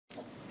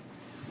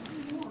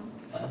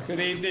Good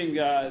evening.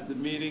 The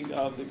meeting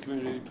of the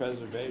Community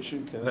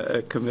Preservation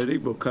Committee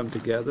will come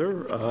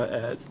together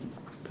at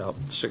about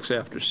 6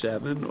 after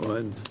 7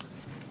 on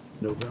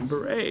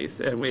November 8th.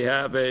 And we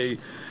have a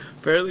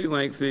fairly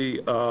lengthy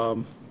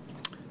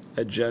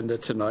agenda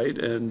tonight.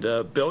 And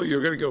Bill,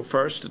 you're going to go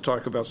first to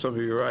talk about some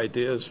of your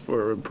ideas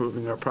for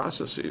improving our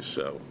processes.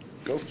 So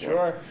go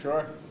for it.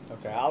 Sure.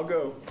 Okay, I'll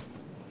go.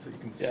 So you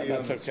can see. Yeah,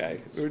 that's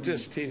okay. We're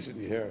just teasing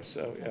you here,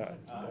 so yeah.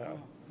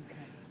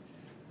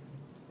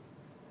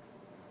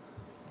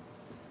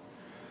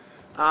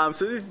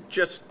 So these are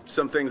just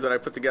some things that I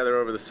put together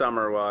over the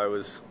summer while I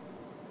was,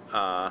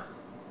 not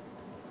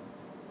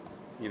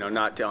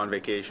on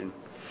vacation.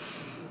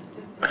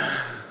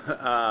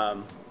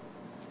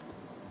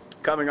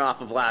 Coming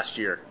off of last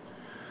year.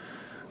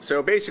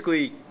 So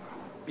basically,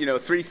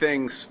 three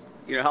things,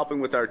 helping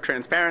with our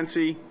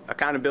transparency,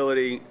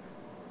 accountability,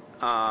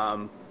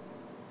 and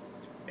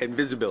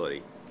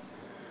visibility.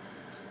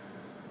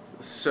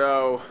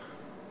 So,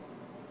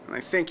 and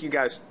I think you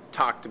guys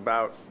talked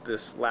about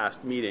this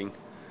last meeting.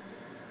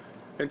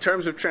 In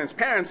terms of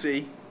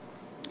transparency,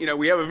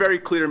 we have a very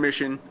clear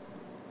mission,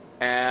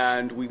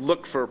 and we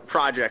look for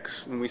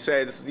projects when we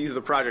say these are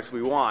the projects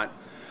we want.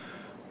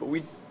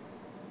 But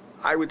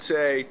I would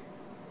say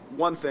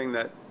one thing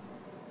that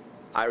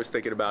I was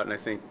thinking about, and I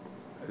think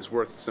is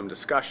worth some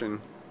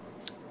discussion,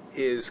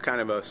 is kind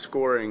of a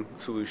scoring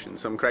solution,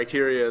 some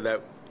criteria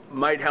that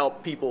might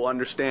help people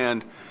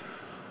understand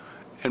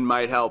and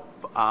might help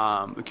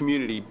the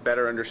community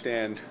better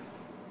understand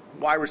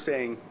why we're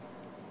saying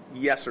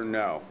yes or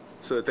no,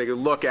 so that they could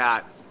look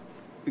at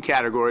the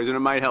categories, and it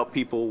might help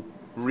people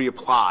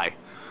reapply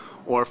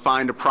or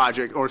find a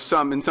project, or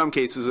in some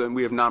cases,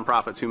 we have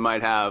nonprofits who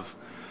might have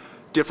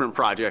different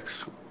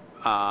projects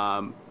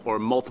or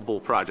multiple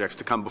projects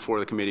to come before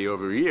the committee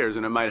over years,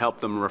 and it might help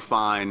them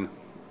refine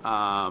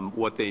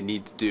what they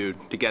need to do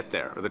to get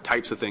there, or the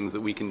types of things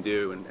that we can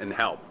do and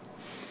help.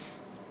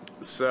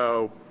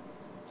 So,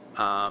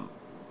 I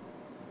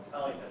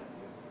like that.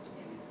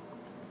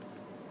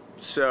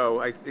 So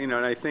and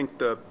I think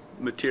the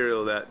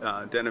material that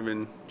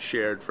Denovan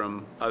shared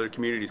from other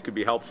communities could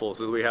be helpful,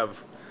 so that we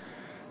have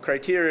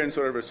criteria and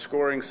sort of a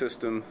scoring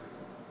system,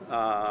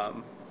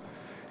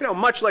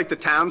 much like the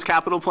town's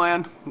capital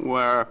plan,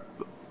 where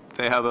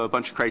they have a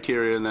bunch of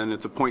criteria and then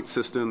it's a point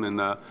system, and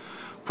the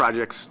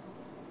projects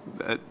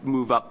that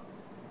move up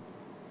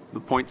the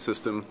point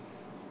system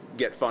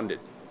get funded,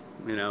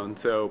 and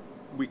so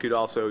we could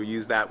also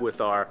use that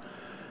with our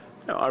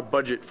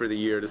budget for the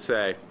year to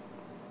say,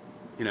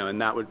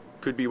 and that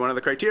could be one of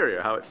the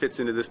criteria, how it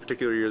fits into this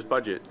particular year's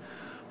budget.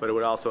 But it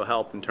would also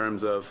help in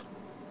terms of,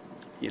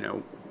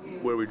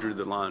 where we drew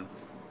the line.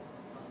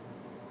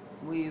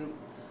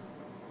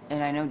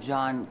 And I know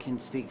John can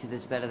speak to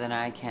this better than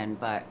I can,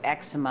 but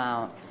X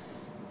amount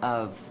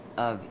of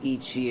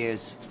each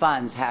year's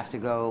funds have to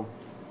go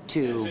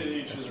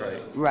to. That's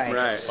right.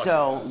 Right.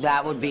 So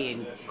that would be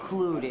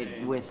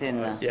included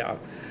within the. Yeah.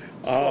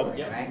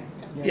 Right?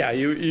 Yeah,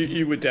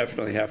 you would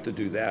definitely have to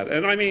do that.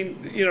 And I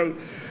mean,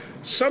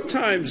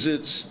 sometimes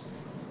it's,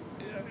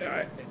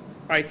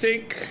 I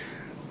think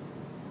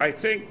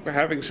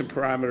having some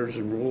parameters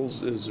and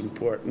rules is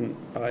important,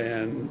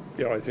 and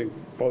I think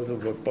both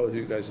of what both of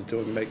you guys are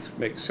doing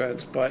makes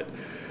sense. But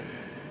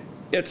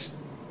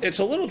it's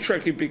a little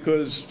tricky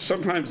because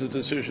sometimes the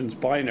decision's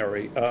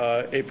binary.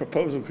 A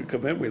proposal could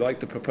come in, we like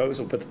the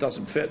proposal, but it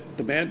doesn't fit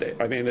the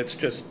mandate. I mean, it's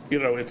just,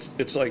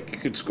 it's like you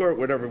can score it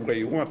whatever way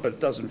you want, but it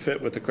doesn't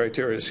fit with the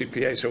criteria of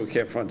CPA, so we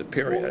can't fund it,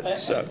 period. Well,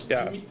 so,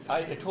 yeah. To me,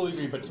 I totally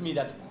agree, but to me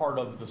that's part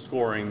of the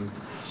scoring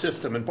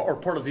system or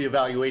part of the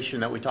evaluation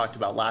that we talked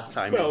about last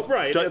time. Well,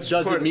 right.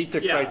 Does it meet the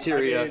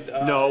criteria? I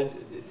mean, no.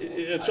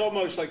 It's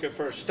almost like a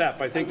first step.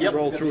 I think you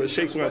roll through a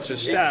sequence of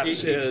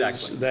steps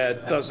exactly.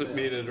 that doesn't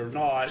meet it or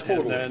not,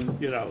 Totally. and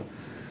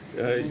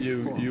then,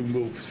 you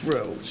move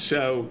through.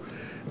 So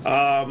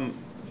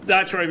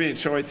that's what I mean.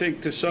 So I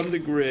think to some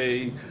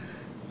degree,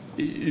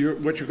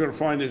 what you're going to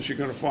find is you're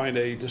going to find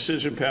a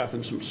decision path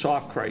and some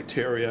soft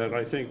criteria, and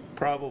I think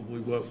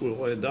probably what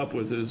we'll end up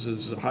with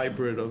is a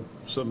hybrid of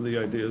some of the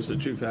ideas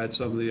that you've had,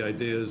 some of the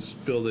ideas,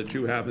 Bill, that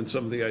you have, and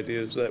some of the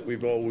ideas that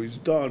we've always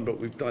done, but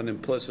we've done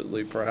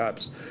implicitly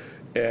perhaps,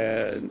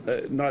 and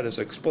not as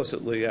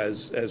explicitly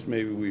as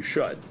maybe we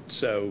should.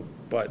 So,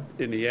 but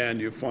in the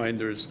end, you find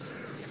there's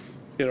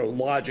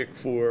logic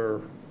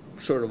for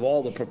sort of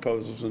all the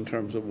proposals in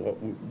terms of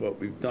what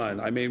we've done.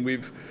 I mean, we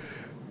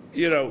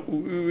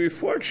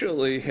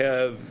fortunately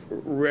have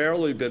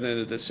rarely been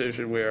in a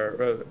situation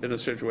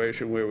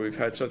where we've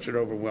had such an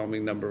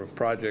overwhelming number of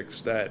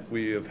projects that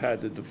we have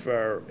had to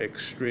defer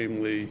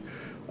extremely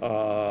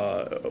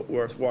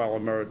worthwhile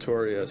and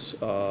meritorious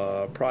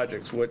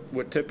projects.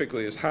 What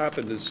typically has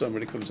happened is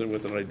somebody comes in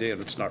with an idea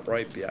and it's not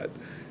ripe yet,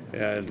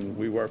 and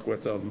we work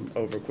with them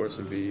over the course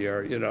of a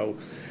year. You know,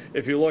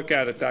 if you look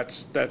at it,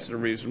 that's the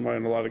reason why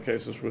in a lot of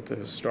cases with the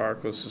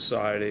Historical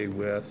Society,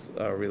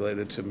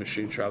 related to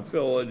Machine Shop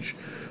Village,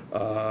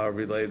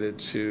 related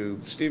to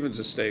Stevens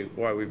Estate,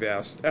 why we've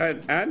asked,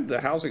 and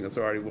the Housing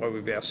Authority, why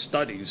we've asked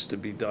studies to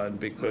be done,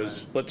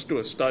 because let's do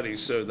a study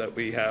so that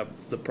we have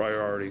the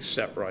priorities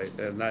set right.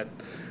 And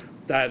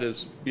that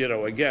is, you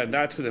know, again,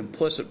 that's an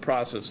implicit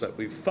process that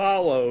we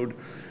followed.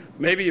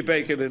 Maybe you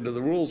bake it into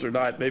the rules or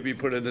not. Maybe you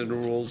put it into the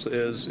rules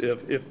is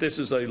if this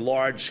is a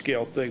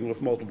large-scale thing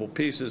with multiple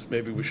pieces,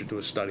 maybe we should do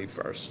a study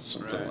first,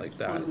 something like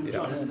that. Well, Yeah.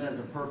 John, isn't that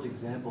a perfect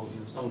example?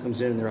 If someone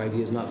comes in and their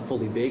idea is not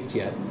fully baked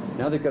yet,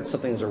 now they've got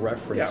something as a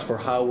reference Yeah. for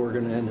how we're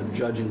going to end up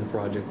judging the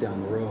project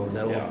down the road.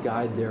 That'll Yeah.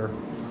 guide their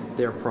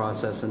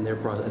process and their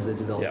process as they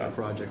develop Yeah. the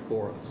project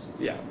for us.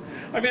 Yeah.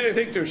 I mean, I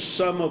think there's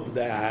some of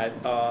that.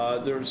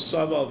 There's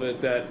some of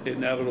it that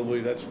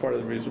inevitably, that's part of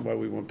the reason why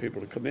we want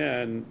people to come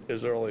in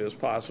as early as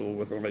possible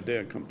with an idea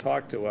and come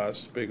talk to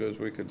us, because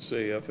we can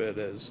see if it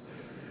is,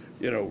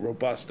 you know,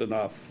 robust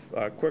enough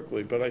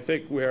quickly. But I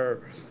think where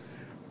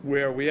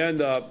we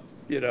end up,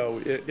 you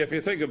know, if you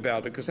think about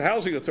it, because the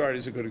Housing Authority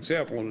is a good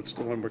example, and it's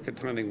the one we're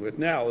contending with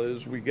now,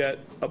 is we get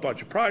a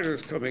bunch of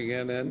projects coming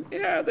in, and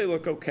yeah, they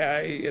look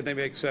okay, and they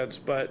make sense,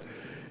 but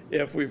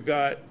if we've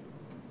got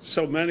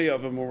so many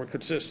of them, and we're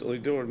consistently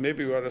doing,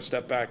 maybe we ought to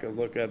step back and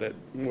look at it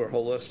more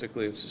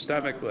holistically and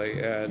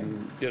systemically,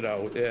 and, you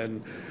know,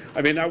 and,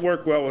 I mean, I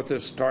work well with the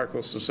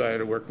Historical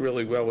Society, I work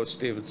really well with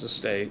Stevens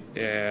Estate,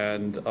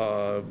 and,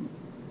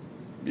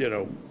 you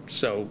know,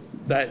 so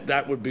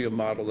that would be a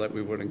model that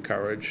we would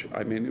encourage.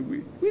 I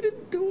mean, we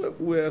didn't do it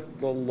with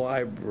the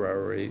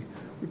library.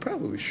 We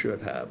probably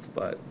should have,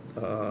 but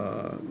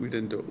we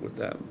didn't do it with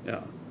them,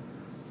 yeah.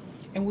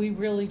 And we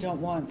really don't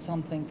want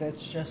something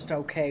that's just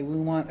okay. We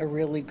want a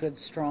really good,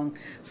 strong,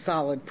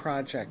 solid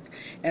project.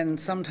 And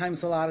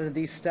sometimes a lot of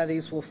these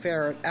studies will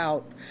ferret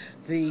out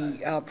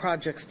the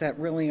projects that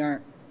really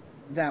aren't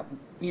that,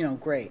 you know,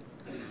 great.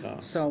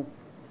 So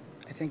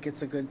I think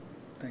it's a good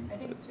thing. I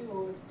think too,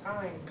 over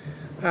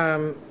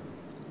time,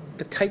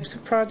 the types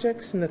of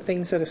projects and the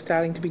things that are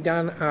starting to be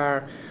done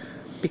are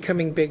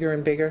becoming bigger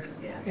and bigger,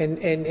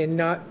 and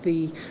not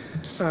the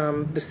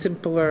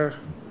simpler,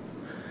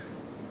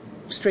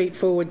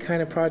 straightforward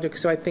kind of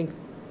projects. So I think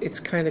it's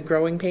kind of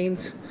growing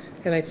pains,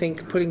 and I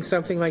think putting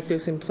something like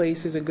this in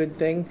place is a good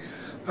thing.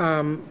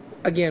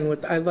 Again,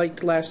 I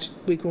liked last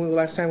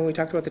time when we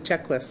talked about the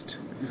checklist.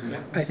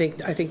 I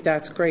think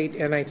that's great,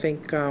 and I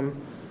think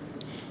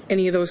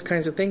any of those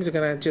kinds of things are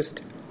going to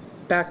just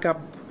back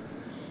up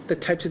the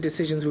types of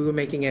decisions we were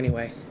making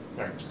anyway.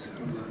 Yeah,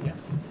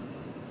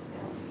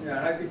 and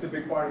I think the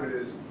big part of it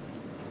is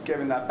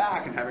giving that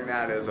back and having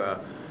that as a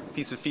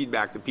piece of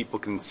feedback that people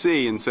can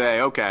see and say,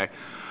 okay,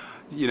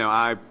 you know,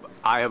 I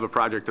have a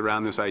project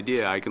around this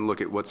idea. I can look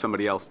at what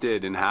somebody else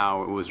did and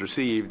how it was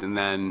received, and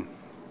then,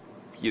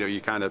 you know, you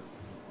kind of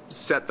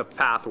set the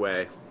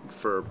pathway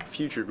for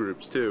future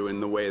groups too in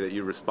the way that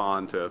you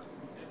respond to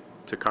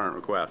current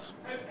requests.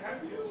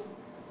 Have you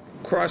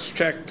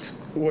cross-checked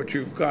what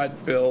you've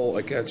got, Bill,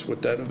 against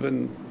what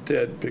Donovan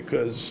did?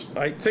 Because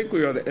I think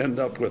we ought to end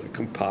up with a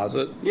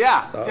composite.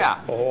 Yeah.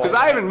 Oh, Because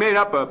I haven't made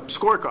up a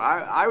scorecard.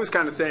 I was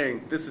kind of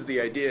saying this is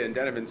the idea, and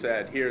Donovan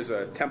said here's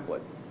a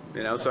template.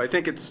 You know, so I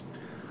think it's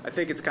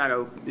kind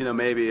of, you know,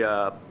 maybe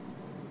a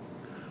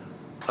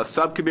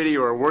subcommittee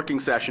or a working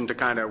session to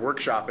kind of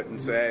workshop it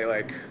and say,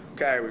 like,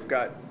 okay, we've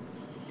got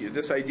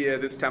this idea,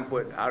 this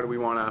template, how do we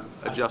want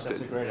to adjust it?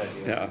 That's a great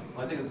idea. Yeah.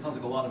 I think it sounds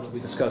like a lot of it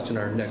we discussed in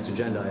our next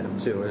agenda item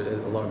too.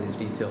 A lot of these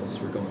details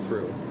we're going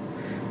through.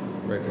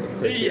 Right, for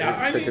the Yeah,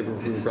 I mean, predictive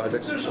improvement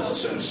projects. there's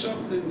also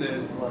something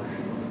that,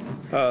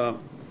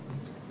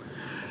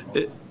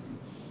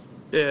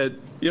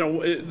 you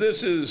know,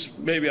 this is,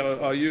 maybe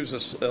I'll use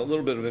a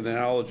little bit of an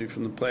analogy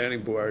from the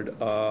planning board,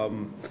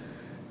 but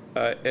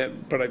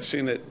I've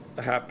seen it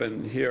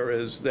happen here,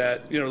 is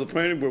that, you know, the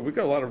planning board, we've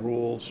got a lot of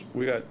rules.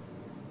 We got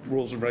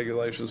rules and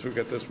regulations, we've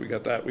got this, we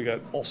got that, we got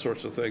all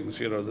sorts of things,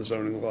 you know, the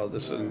zoning law,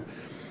 this, and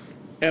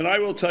I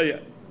will tell you,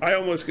 I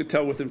almost could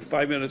tell within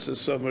 5 minutes of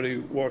somebody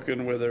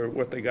walking whether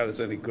what they got is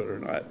any good or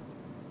not.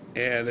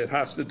 And it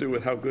has to do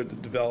with how good the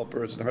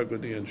developer is and how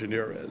good the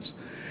engineer is.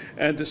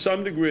 And to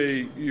some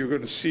degree, you're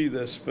going to see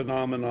this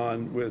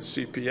phenomenon with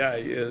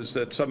CPA, is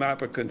that some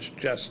applicants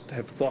just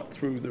have thought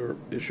through their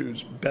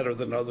issues better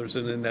than others,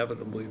 and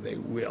inevitably they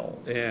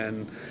will.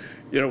 And,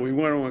 you know, we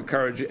want to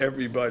encourage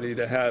everybody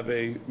to have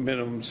a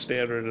minimum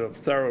standard of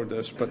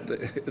thoroughness, but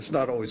it's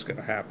not always going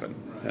to happen,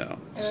 you know.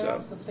 And I So,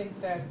 also think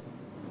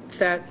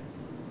that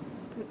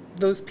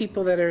those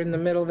people that are in the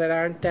middle that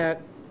aren't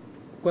that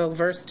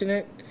well-versed in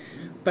it,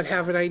 but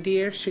have an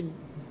idea, should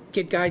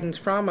get guidance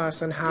from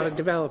us on how to Yeah.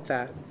 develop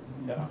that.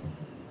 yeah.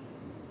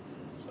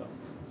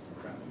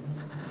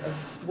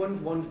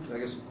 One, I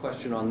guess,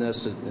 question on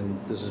this, and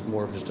this is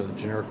more of just a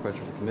generic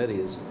question for the committee,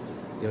 is,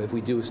 you know, if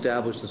we do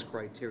establish this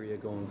criteria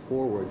going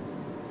forward,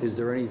 is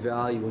there any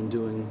value in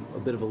doing a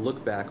bit of a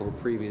look back over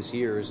previous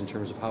years in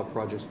terms of how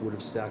projects would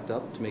have stacked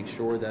up to make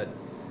sure that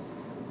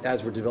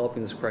as we're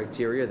developing this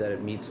criteria that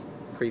it meets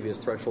previous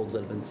thresholds that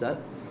have been set.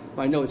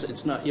 I know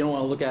it's not, you don't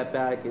want to look at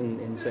back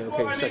and say, okay, Well,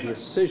 we're I second mean, guess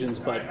decisions,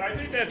 but I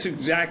think that's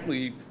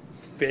exactly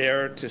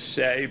fair to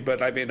say,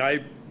 but I mean,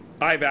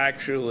 I've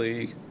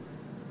actually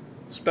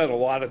spent a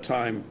lot of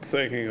time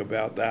thinking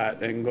about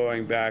that and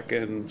going back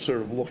and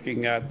sort of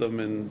looking at them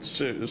and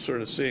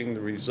sort of seeing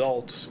the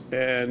results.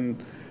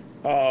 And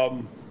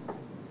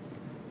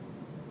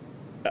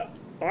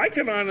I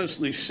can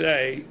honestly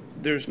say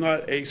there's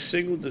not a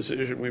single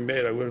decision we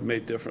made I would have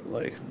made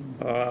differently,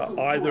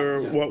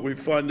 either what we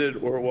funded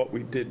or what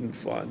we didn't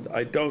fund.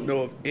 I don't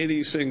know of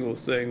any single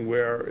thing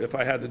where if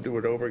I had to do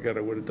it over again,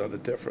 I would have done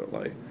it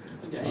differently.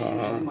 yeah,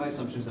 I think my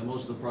assumption is that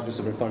most of the projects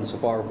that have been funded so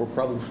far, we're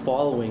probably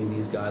following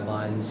these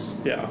guidelines.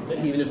 Yeah.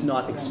 Even if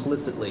not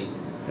explicitly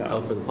Yeah.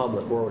 out for the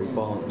public, we're already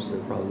following them, so they're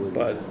probably.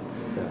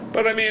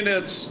 But I mean,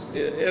 it's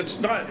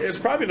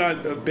probably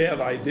not a bad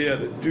idea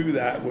to do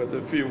that with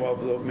a few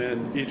of them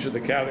in each of the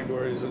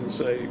categories and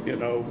say, you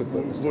know,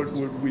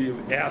 would we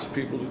have asked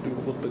people to do a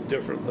little bit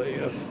differently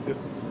if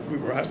we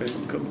were having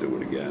them come do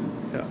it again?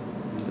 Yeah.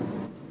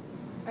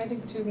 I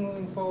think too,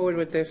 moving forward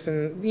with this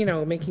and, you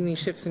know, making these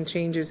shifts and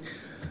changes,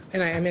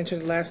 and I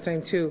mentioned it last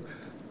time too,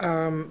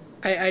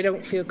 I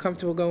don't feel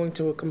comfortable going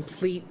to a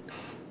complete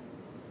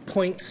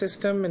point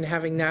system and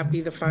having that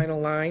be the final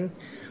line,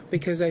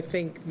 because I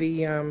think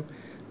the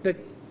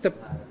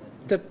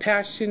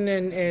passion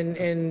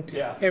and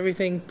Yeah.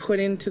 everything put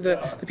into the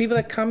people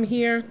that come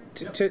here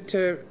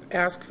to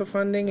ask for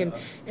funding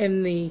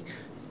and the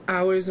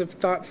hours of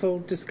thoughtful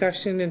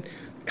discussion and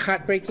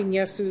heartbreaking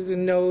yeses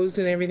and nos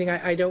and everything,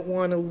 I don't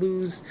want to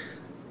lose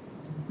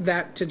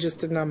that to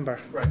just a number.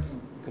 Right.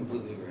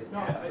 Completely agree. No,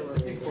 I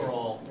think we're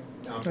all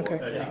down for Okay.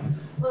 it. Yeah.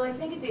 Well, I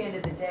think at the end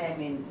of the day, I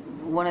mean,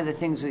 one of the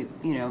things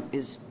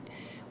is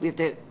we have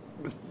to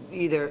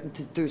either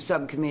through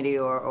subcommittee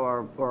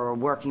or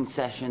working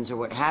sessions or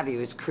what have you,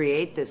 is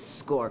create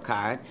this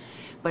scorecard.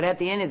 But at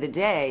the end of the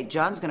day,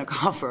 John's going to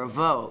call for a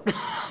vote,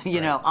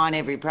 on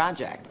every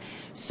project.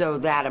 So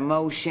that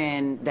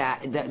emotion,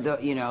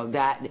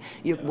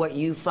 what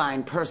you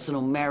find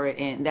personal merit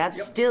in,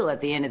 that's still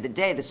at the end of the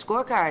day. The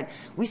scorecard,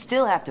 we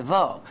still have to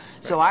vote.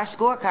 So our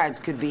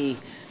scorecards could be,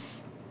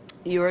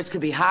 yours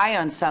could be high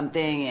on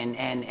something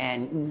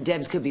and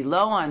Deb's could be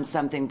low on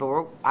something,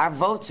 but our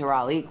votes are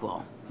all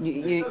equal.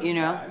 You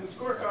know? And the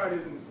scorecard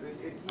isn't,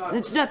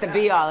 It's not the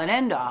be-all and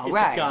end-all, It's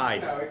right? a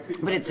guide.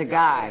 But it's a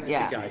guide,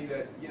 yeah. It could be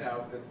that,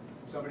 that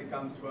somebody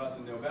comes to us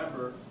in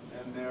November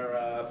and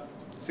they're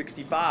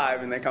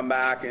 65 and they come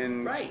back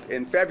Right.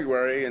 in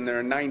February and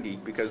they're 90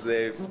 because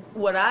they've.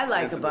 What I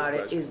like Answer the about it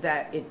question. is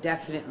that it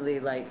definitely,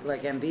 like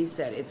MB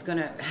said, it's going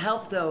to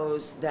help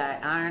those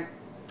that aren't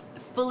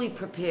fully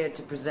prepared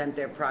to present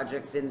their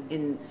projects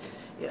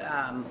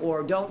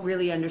or don't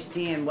really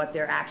understand what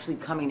they're actually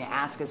coming to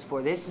ask us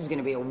for. This is going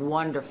to be a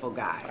wonderful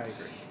guide. I agree.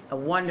 A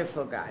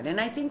wonderful guide. And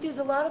I think there's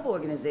a lot of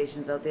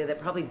organizations out there that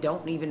probably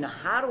don't even know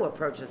how to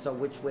approach this or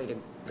which way to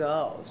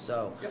go.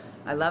 So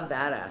I love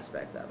that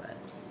aspect of it.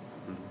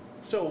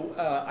 So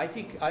I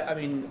think, I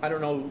mean, I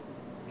don't know,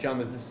 John,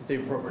 that this is the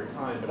appropriate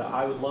time, but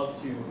I would love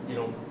to,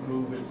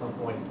 move at some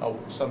point,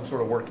 some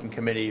sort of working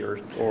committee or.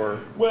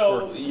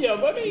 Well, yeah,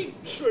 let me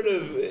sort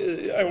of,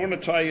 I want to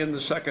tie in the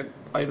second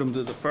item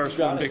to the first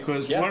Got one, it.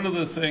 because Yeah. one of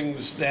the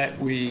things that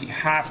we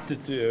have to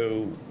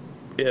do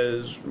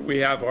is we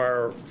have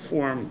our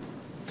form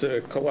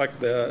to collect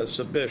the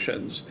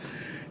submissions.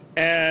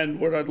 And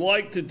what I'd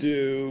like to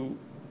do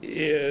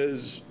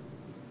is,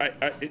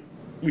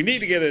 we need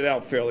to get it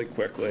out fairly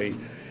quickly.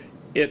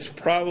 It's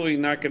probably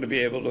not going to be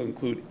able to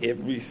include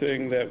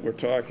everything that we're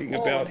talking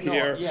about no,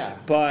 here. yeah.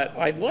 But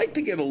I'd like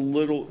to make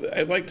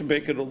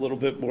it a little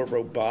bit more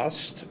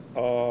robust.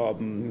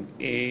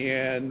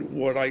 And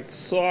what I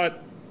thought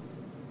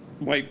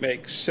might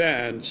make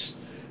sense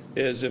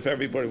is if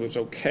everybody was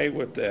okay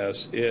with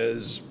this,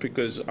 is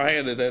because I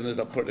had ended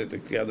up putting it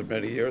together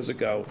many years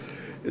ago,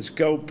 is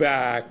go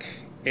back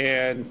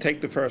and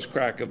take the first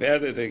crack of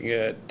editing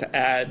it to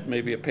add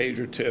maybe a page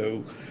or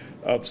two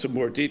of some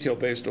more detail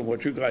based on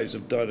what you guys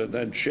have done, and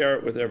then share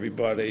it with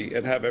everybody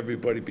and have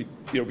everybody be,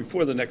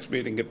 before the next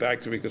meeting, get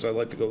back to me, because I'd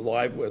like to go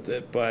live with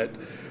it. But,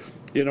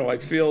 I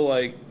feel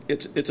like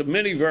it's a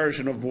mini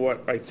version of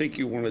what I think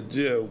you want to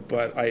do,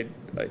 but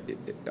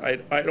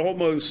I'd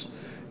almost,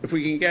 if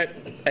we can get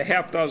a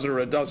half dozen or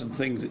a dozen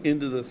things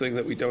into the thing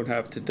that we don't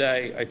have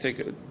today, I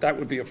think that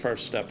would be a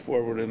first step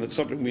forward, and it's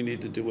something we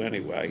need to do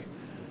anyway.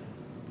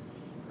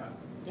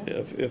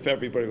 If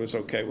everybody was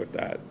okay with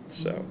that,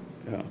 so,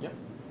 yeah. Yep.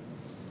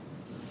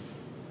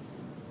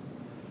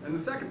 And the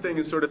second thing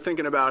is sort of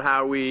thinking about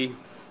how we,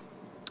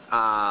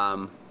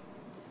 hold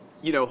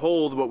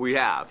what we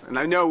have. And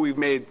I know we've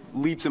made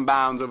leaps and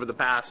bounds over the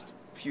past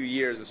few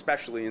years,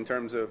 especially in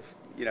terms of,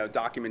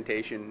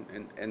 documentation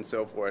and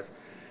so forth.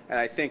 And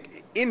I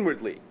think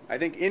inwardly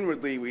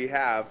we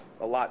have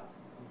a lot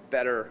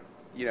better,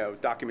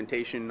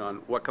 documentation on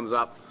what comes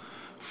up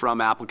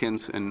from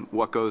applicants and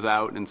what goes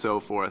out and so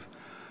forth.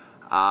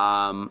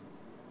 But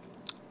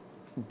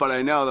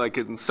I know, like,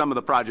 in some of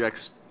the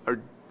projects are,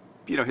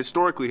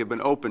 historically have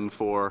been open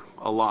for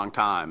a long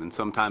time, and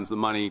sometimes the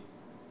money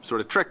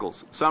sort of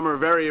trickles. Some are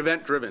very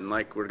event-driven,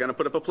 like we're going to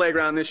put up a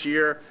playground this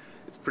year.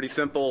 It's pretty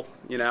simple,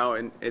 you know,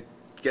 and it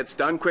gets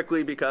done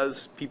quickly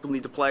because people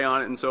need to play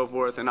on it and so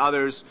forth. And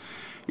others,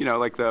 you know,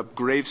 like the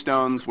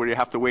gravestones where you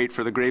have to wait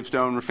for the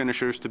gravestone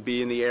finishers to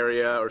be in the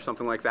area or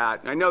something like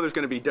that. And I know there's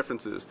going to be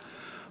differences,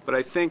 but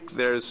I think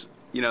there's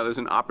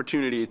an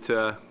opportunity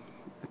to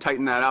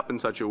tighten that up in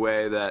such a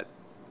way that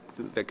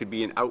could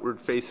be an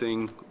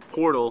outward-facing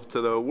portal to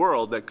the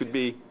world that could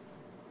be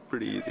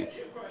pretty easy.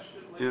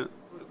 Yeah.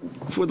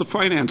 For the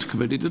Finance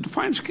Committee, did the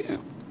Finance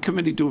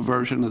Committee do a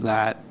version of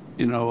that,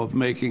 you know, of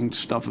making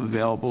stuff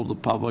available to the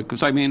public?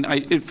 Because, I mean,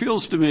 it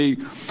feels to me,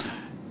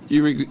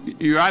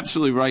 you're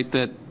absolutely right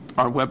that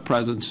our web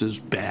presence is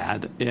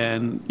bad.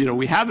 And, you know,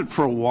 we had it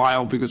for a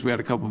while because we had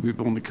a couple of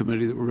people in the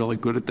committee that were really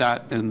good at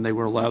that, and they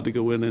were allowed to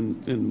go in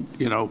and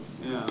you know,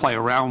 play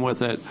around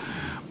with it.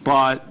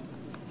 But,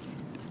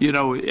 you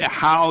know,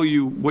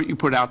 what you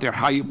put out there,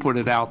 how you put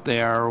it out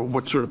there,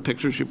 what sort of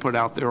pictures you put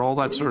out there, all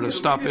that sort of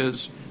stuff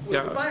is.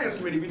 With the Finance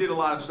Committee, we did a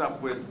lot of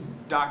stuff with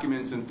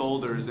documents and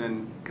folders,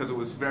 and because it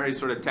was very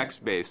sort of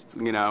text-based,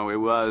 you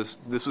know,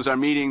 this was our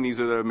meeting, these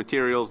are the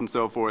materials and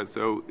so forth.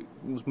 So it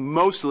was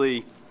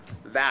mostly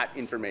that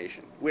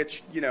information,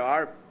 which, you know,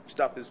 our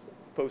stuff is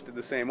posted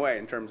the same way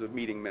in terms of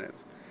meeting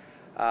minutes.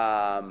 There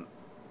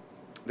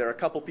are a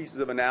couple pieces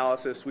of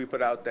analysis we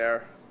put out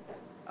there.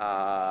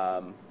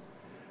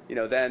 You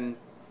know, then,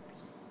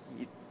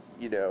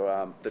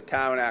 the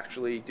town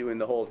actually doing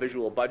the whole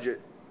visual budget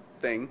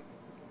thing,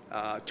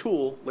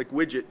 tool, like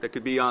widget that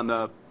could be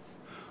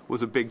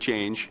was a big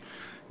change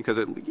because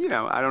it, you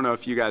know, I don't know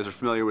if you guys are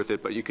familiar with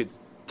it, but you could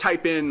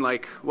type in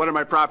like, what are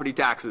my property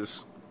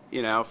taxes?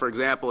 You know, for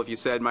example, if you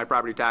said my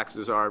property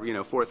taxes are, you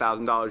know,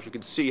 $4,000, you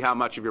could see how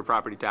much of your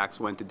property tax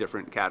went to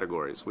different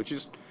categories, which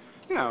is,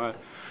 you know,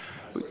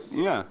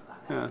 yeah.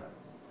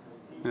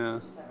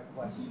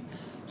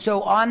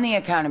 So on the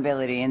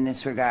accountability in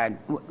this regard,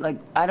 like,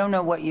 I don't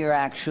know what you're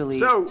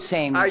actually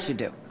saying we should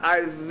do.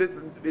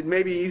 It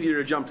may be easier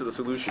to jump to the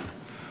solution.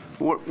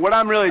 What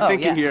I'm really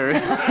thinking here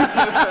is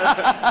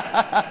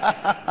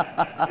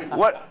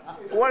what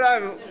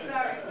I'm,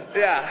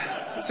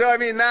 yeah. So I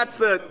mean that's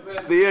the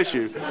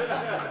issue.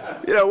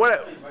 You know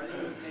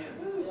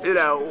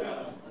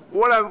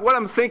what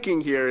I'm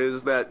thinking here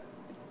is that,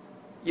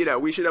 you know,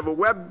 we should have a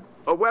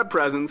web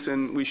presence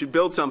and we should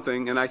build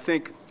something, and I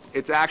think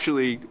it's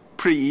actually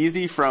pretty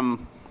easy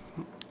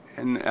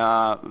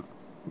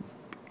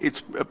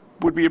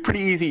would be a pretty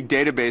easy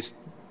database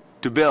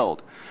to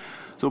build.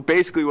 So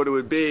basically what it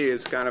would be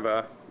is kind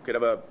of could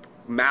have a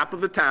map of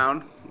the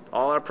town.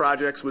 All our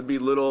projects would be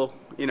little,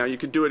 you know, you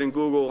could do it in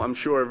Google, I'm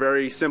sure,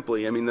 very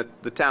simply. I mean,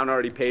 the town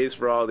already pays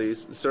for all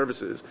these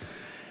services.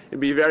 It'd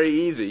be very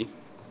easy.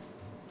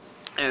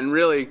 And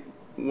really,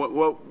 what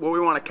we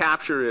want to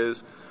capture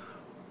is,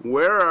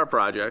 where are our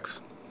projects?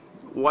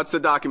 What's the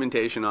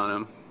documentation on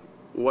them?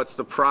 What's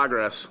the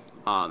progress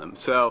on them?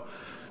 So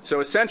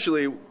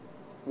essentially,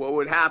 what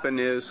would happen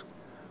is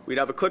we'd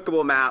have a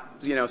clickable map.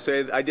 You know,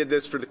 say I did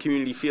this for the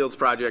community fields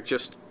project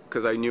just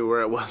because I knew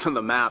where it was on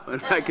the map,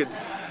 and I could,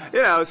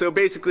 you know. So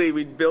basically,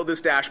 we'd build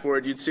this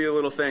dashboard. You'd see a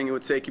little thing. It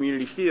would say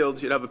community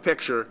fields. You'd have a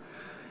picture,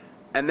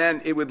 and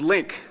then it would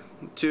link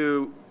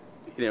to,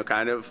 you know,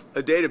 kind of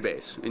a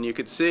database, and you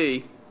could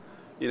see,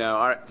 you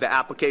know, the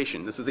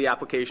application. This is the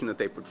application that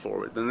they put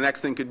forward. Then the next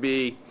thing could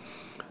be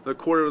the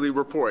quarterly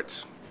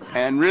reports.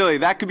 And really,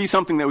 that could be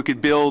something that we could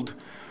build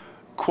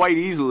quite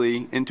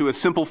easily into a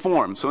simple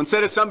form. So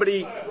instead of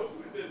somebody...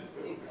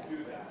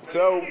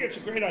 So, I think it's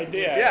a great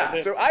idea. Yeah,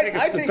 so I think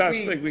it's the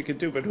best thing we could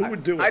do, but who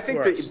would do it I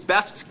think the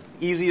best,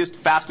 easiest,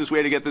 fastest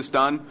way to get this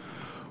done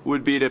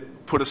would be to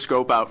put a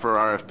scope out for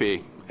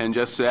RFP and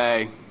just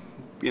say,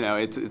 you know,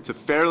 it's a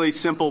fairly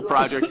simple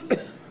project.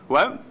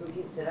 What? Who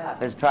keeps it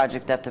up? Is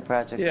project after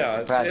project after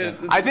Yeah,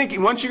 project? I think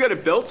once you get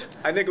it built,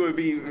 I think it would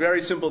be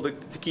very simple to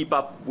keep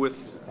up with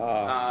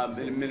an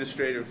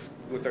administrative.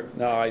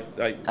 No,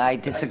 I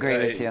disagree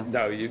with you.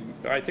 No,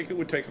 I think it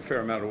would take a fair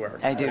amount of work.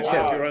 I do, too.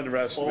 You're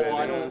underestimating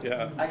it,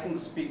 yeah. I can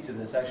speak to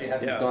this. Actually,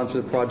 having Yeah. gone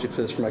through the project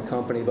for this for my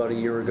company about a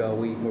year ago,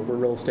 we're a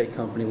real estate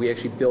company. We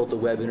actually built a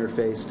web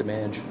interface to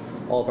manage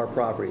all of our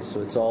properties. So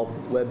it's all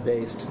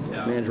web-based,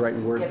 managed right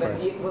in Yeah, but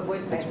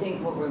WordPress. I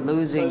think what we're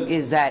losing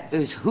is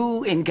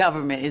who in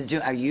government is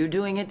doing, are you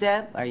doing it,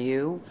 Deb? Are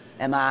you?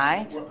 Am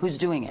I? Who's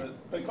doing it?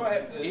 Go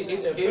ahead. It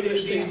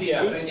is easy.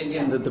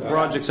 And the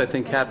projects, I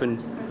think,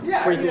 happen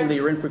frequently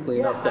or infrequently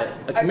enough that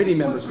a committee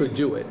member could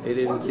do it. It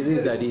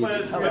is that easy.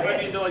 But,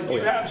 I mean, like,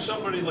 you have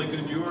somebody like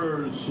in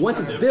yours. Once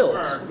it's built,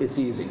 it's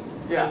easy.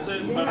 Is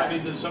it? But I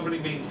mean, does somebody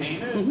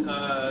maintain it?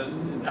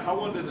 How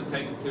long did it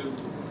take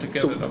to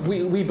get So it up?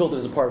 we built it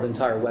as a part of an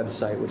entire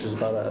website, which is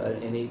about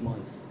an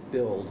 8-month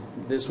build.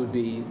 This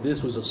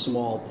was a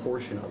small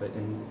portion of it,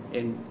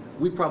 and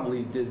we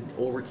probably did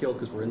overkill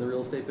because we're in the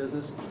real estate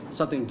business.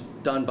 Something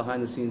done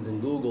behind the scenes in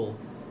Google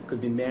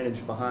could be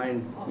managed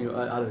behind, you know,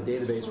 out of a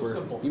database where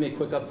you make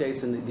quick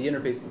updates and the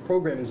interface, the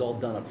programming is all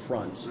done up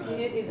front.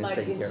 My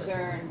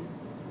concern,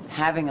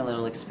 having a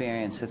little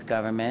experience with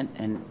government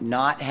and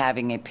not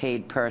having a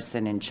paid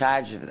person in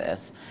charge of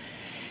this,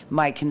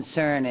 My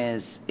concern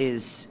is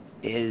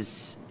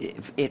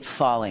it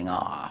falling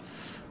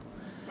off.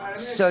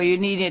 So you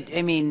need it,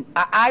 I mean,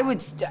 I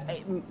would,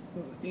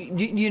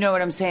 you know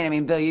what I'm saying? I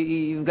mean, Bill,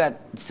 you've got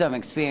some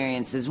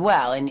experience as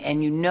well,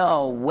 and you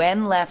know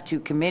when left to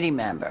committee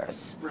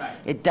members. Right.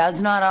 It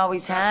does not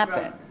always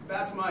happen.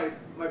 That's my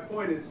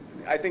point is,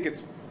 I think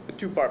it's a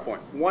two-part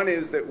point. One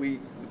is that we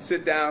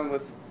sit down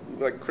with,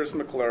 like, Chris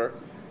McClure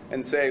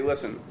and say,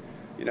 listen,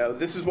 you know,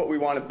 this is what we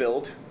want to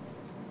build.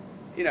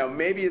 You know,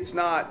 maybe it's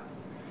not,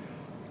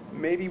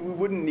 maybe we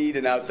wouldn't need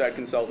an outside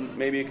consultant.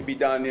 Maybe it could be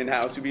done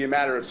in-house. It would be a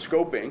matter of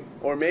scoping.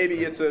 Or maybe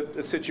it's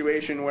a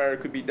situation where it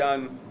could be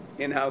done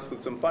in-house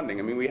with some funding.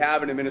 I mean, we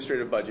have an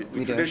administrative budget. We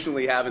do.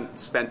 traditionally haven't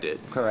spent it.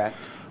 Correct.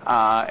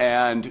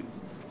 And,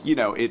 you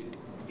know, it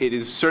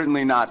is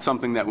certainly not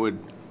something that would,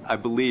 I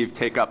believe,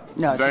 take up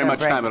No, it's very gonna much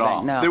break time the at all.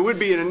 bank, no. There would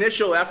be an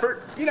initial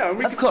effort, you know, and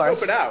we Of could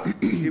course. scope it out.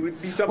 It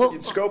would be something Well-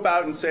 you'd scope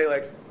out and say,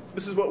 like,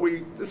 this is what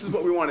we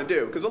want to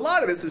do. Because a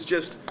lot of this is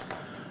just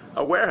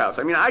a warehouse.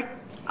 I mean,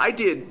 I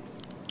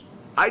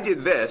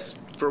did this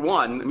for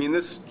one. I mean,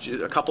 this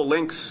a couple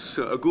links,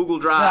 a Google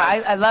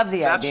Drive. I love the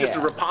That's idea. just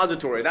a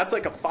repository. That's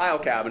like a file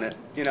cabinet.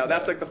 You know,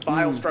 that's like the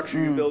file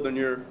structure you build on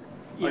your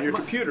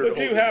computer. But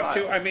to you hold your have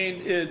to, files. I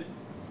mean,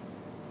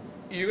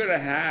 you're going to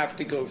have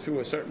to go through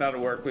a certain amount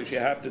of work, because you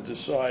have to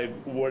decide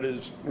what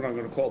I'm going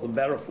to call the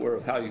metaphor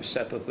of how you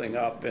set the thing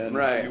up and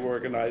Right. how you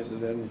organize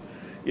it. And,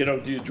 you know,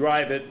 do you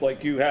drive it,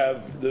 like you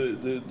have,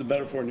 the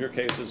metaphor in your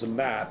case is a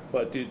map,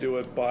 but do you do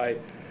it by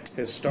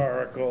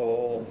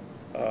historical,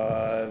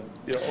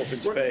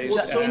 open space?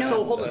 Well, and,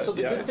 so hold on. So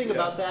the yeah, good thing yeah.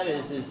 about that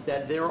is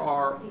that there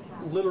are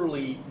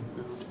literally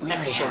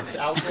experts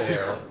out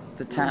there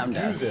The town who do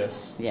does.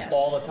 this Yes.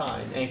 all the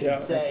time and can Yeah.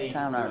 say, The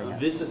town already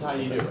has. this is how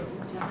you do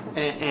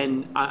it.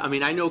 And I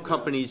mean, I know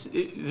companies,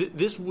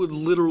 this would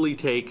literally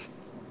take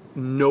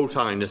no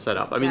time to set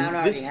up. I mean, Town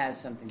already this, has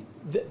something.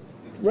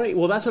 right,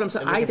 well, that's what I'm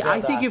saying. And we can I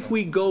build think that. if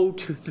we go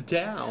to the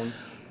town,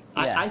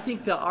 Yeah. I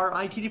think that our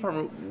IT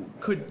department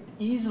could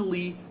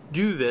easily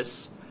do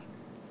this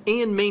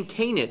and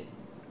maintain it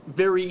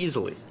very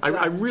easily.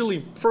 I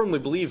really firmly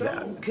believe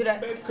that. Could I?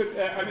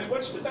 I mean,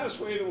 what's the best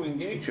way to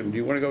engage them? Do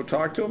you want to go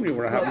talk to them? Do you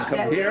want to have them Well, come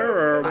that- here,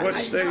 or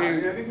what's the, I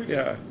mean, I think we just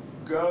yeah.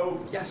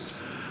 go. Yes.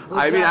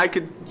 I mean, I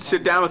could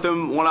sit down with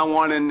them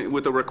one-on-one and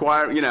with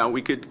the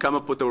we could come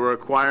up with the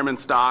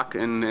requirements doc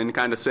and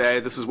kind of say,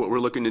 this is what we're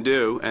looking to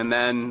do, and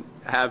then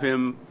have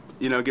him,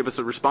 give us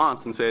a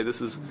response and say,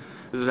 this is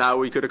how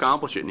we could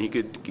accomplish it. And he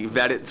could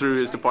vet it through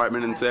his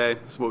department and say,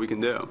 this is what we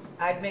can do.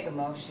 I'd make a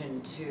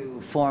motion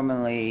to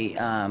formally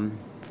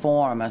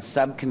form a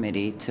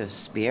subcommittee to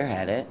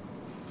spearhead it.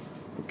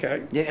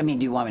 Okay. I mean,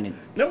 do you want me to?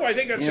 No, I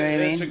think that's, You know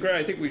what I mean? great,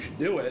 I think we should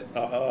do it.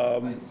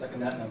 I second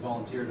that and I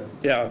volunteer to.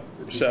 Yeah,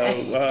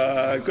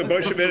 so, good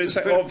motion made, and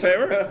seconded. All in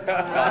favor?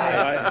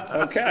 Aye.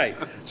 Okay,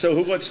 so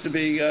who wants to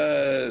be,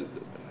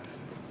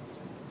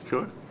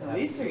 Sure.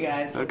 These three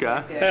guys. Okay.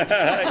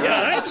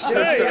 yeah, I'd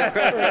say,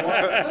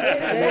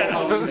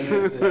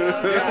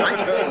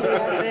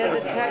 They're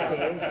the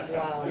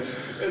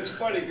techies. it's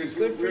funny, because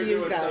Good for we're you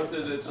doing guys.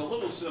 something that's a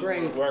little similar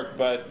Great. work,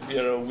 but,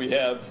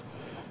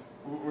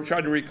 we're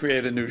trying to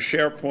recreate a new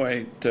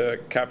SharePoint to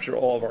capture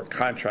all of our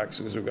contracts,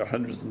 because we've got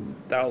hundreds and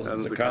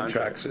thousands of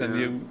contracts,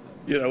 and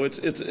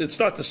it's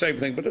not the same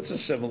thing, but it's a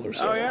similar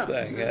sort yeah. of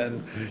thing.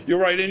 And you're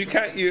right, and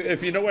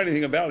if you know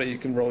anything about it, you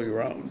can roll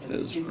your own,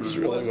 is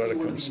really what it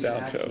comes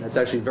down to. That's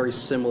actually very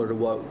similar to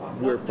what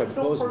we're No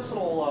proposing.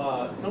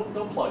 personal,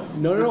 no plugs.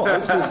 No. I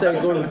was going to say,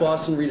 go to the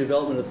Boston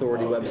Redevelopment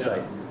Authority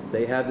website.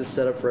 They have this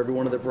set up for every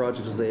one of their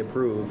projects they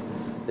approve.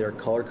 They're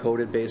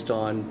color-coded based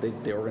on,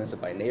 they organize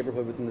it by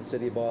neighborhood within the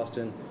city of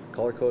Boston,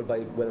 color-coded by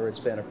whether it's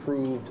been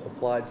approved,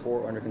 applied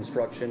for, under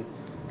construction,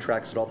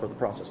 tracks it all through the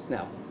process.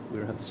 Now, we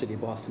don't have the city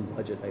of Boston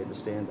budget, I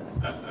understand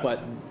that.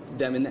 But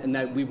them, and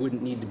that we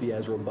wouldn't need to be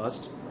as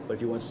robust, but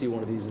if you want to see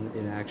one of these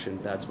in action,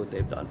 that's what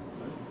they've done.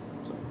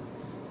 So.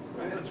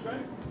 That's great.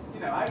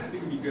 I just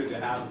think it'd be good to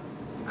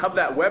have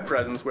that web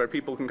presence where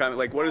people can kind of,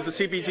 like, what does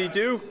the CPT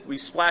do? We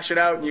splash it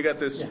out and you got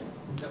this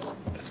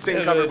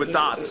thing covered with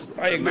dots.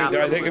 I agree Map with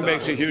you. I think covered it with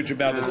makes a dots. huge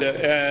amount of,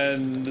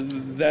 and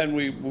then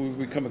we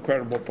become a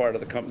credible part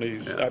of the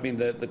company's,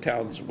 the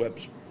town's web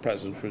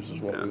presence, which is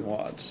what we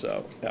want,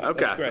 so, yeah,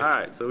 Okay, that's great. all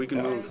right, so we can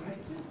Yeah. move. I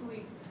do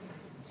believe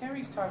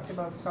Terry's talked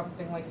about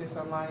something like this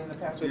online in the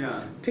past with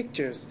Yeah.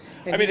 pictures.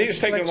 I mean, he's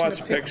taking lots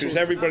of pictures,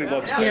 everybody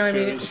loves pictures. You know, I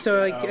mean, so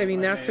like, I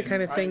mean, that's the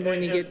kind of thing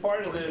when you As get,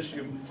 part of this,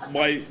 you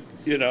might,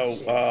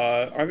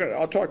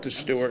 I'll talk to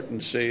Stuart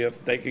and see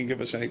if they can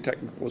give us any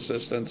technical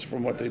assistance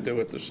from what they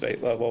do at the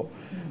state level.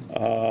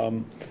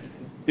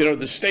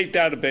 The state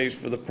database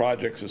for the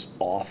projects is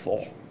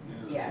awful.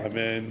 Yeah. I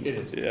mean, It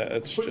is. yeah,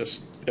 it's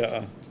just,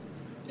 yeah.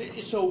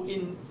 So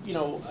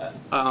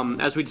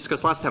as we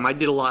discussed last time, I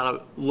did a lot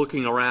of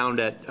looking around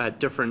at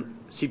different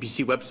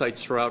CPC websites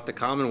throughout the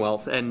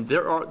Commonwealth, and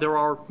there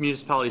are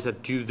municipalities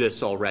that do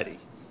this already.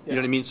 You know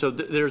what I mean? So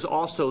there's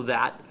also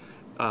that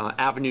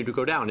avenue to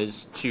go down,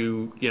 is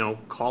to,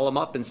 call them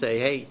up and say,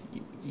 hey,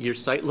 your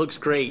site looks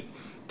great,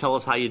 tell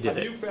us how you did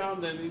Have you it.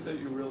 found any that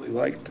you really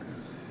liked?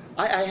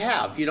 I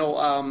have,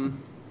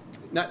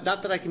 not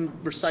that I can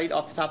recite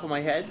off the top of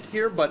my head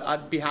here, but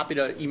I'd be happy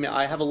to email.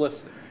 I have a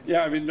list.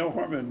 Yeah, I mean, no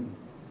harm in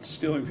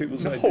stealing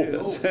people's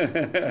ideas.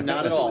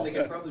 Not at all. They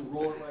can probably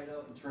roll it right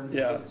up and turn it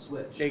Yeah. into a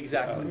switch.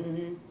 Exactly.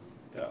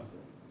 Yeah,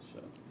 so.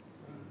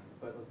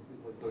 But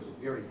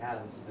we already have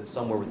this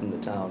somewhere within the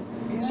town,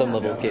 some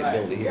level of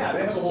capability here. Yeah, they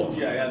have a whole So-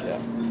 GIS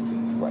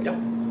system. Right. Yep.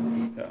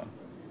 Yeah.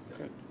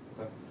 Good.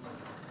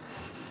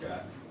 Yeah.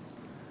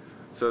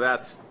 So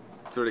that's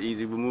sort of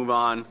easy. We'll move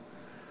on.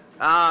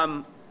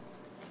 And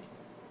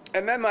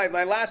then my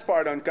last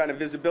part on kind of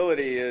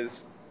visibility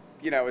is,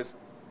 is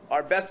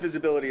our best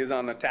visibility is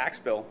on the tax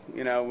bill,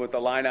 with the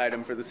line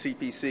item for the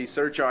CPC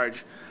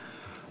surcharge.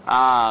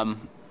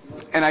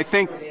 And I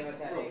think,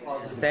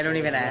 They don't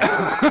even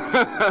ask.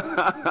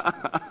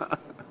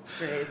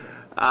 Crazy.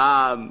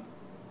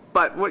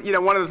 but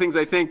one of the things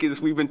I think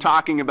is we've been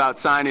talking about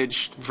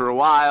signage for a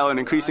while and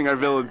increasing our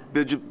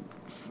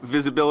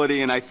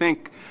visibility, and I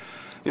think,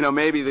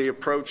 maybe the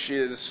approach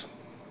is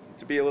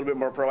to be a little bit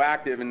more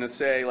proactive and to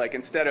say, like,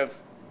 instead of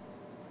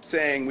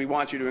saying we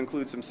want you to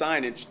include some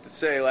signage, to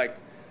say, like,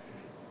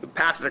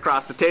 pass it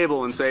across the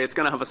table and say it's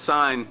going to have a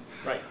sign,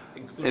 Right.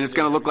 and it's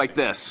going to look like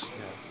this,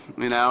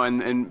 and Yeah,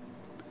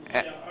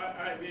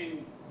 I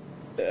mean,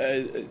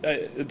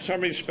 in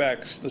some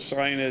respects, the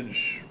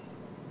signage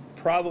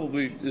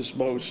probably is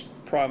most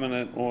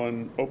prominent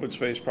on open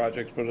space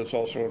projects, but it's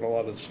also in a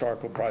lot of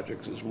historical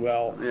projects as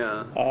well.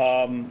 yeah.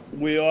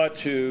 We ought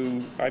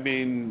to, I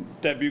mean,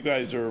 Deb, you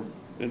guys are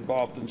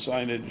involved in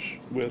signage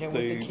with Yeah, with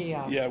the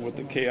kiosks Yeah, with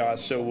the and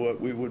kiosks, so what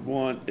we would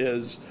want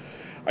is,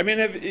 I mean,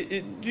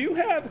 do you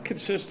have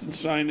consistent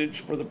signage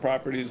for the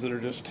properties that are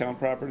just town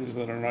properties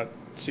that are not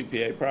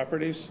CPA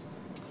properties?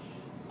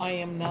 I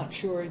am not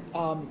sure.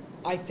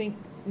 I think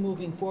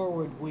moving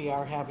forward, we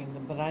are having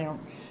them, but I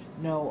don't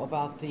know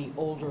about the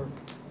older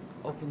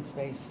open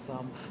space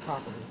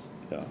properties.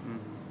 Yeah,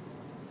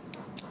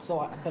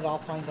 So, but I'll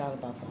find out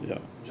about them. yeah.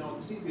 John,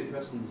 does it need to be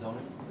addressed in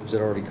zoning? Or is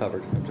it already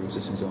covered under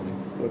existing zoning?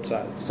 What's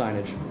that?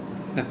 Signage.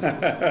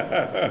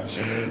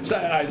 So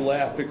I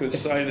laugh because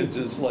signage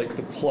is like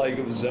the plague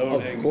of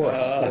zoning. Of course.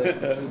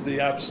 The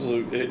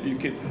absolute,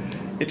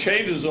 it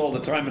changes all the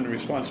time, and the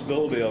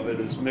responsibility of it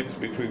is mixed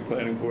between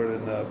planning board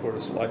and board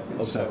of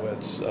selectmen. So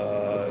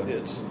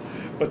it's,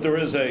 but there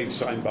is a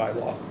sign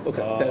bylaw.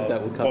 Okay,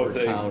 that would cover both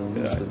a- town,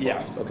 municipal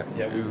Yeah, projects. Okay.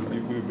 yeah,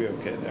 we'd be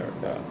okay there,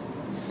 yeah.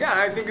 Yeah,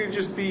 I think it'd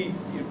just be,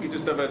 you could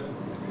just have a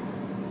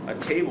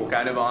table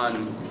kind of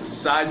on the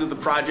size of the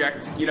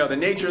project, the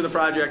nature of the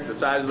project, the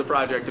size of the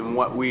project, and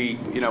what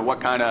what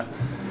kind of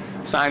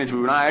signage we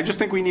want. I just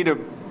think we need a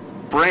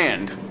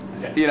brand,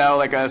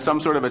 like some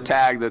sort of a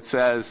tag that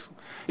says,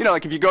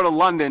 like if you go to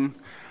London,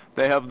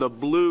 they have the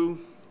blue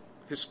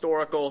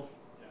historical,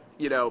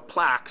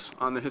 plaques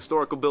on the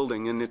historical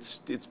building, and it's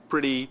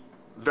pretty,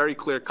 very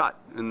clear cut,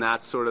 and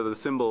that's sort of the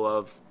symbol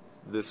of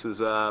this is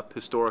a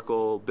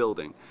historical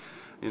building,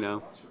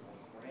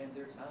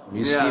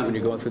 You see it when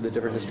you're going through the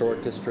different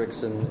historic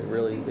districts, and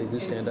they do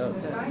stand out.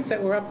 The signs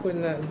that were up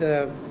when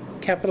the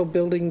Capitol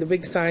building, the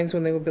big signs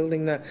when they were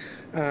building the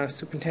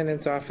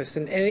superintendent's office,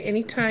 and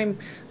anytime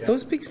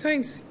those big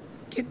signs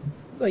get,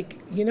 like,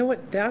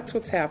 that's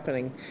what's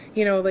happening.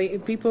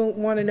 People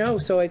want to know,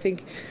 so I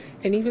think,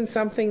 and even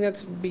something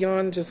that's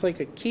beyond just like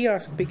a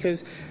kiosk,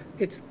 because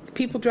it's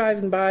people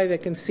driving by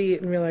that can see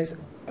it and realize,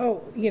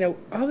 oh,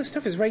 all this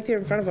stuff is right there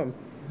in front of them.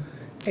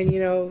 And,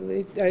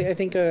 I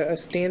think a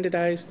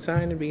standardized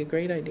sign would be a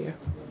great idea.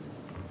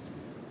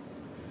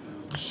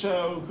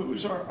 So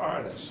who's our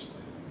artist?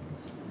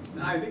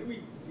 I think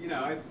we,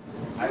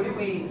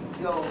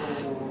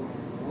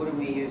 Wouldn't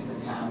we use the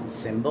town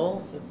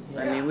symbol?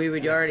 I mean, we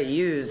would already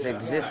use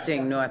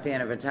existing North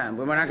Andover town,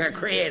 but we're not gonna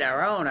create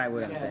our own, I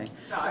wouldn't think.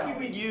 No, I think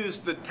we'd use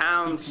the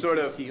town's sort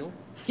of, Seal?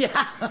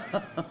 Yeah.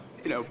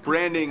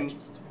 branding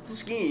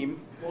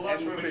scheme. Well,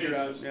 that's and what figure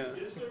out, Is there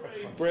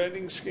a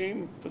branding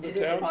scheme for the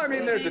town? Well, I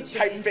mean, there's a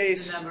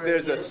typeface,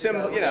 there's a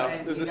symbol,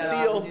 there's a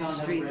seal.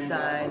 Street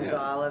signs,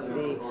 all of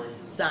the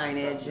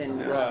signage,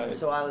 and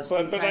so all the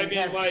street But I signs mean,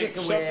 have like,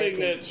 Chicken something Wick.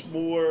 that's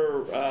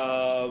more,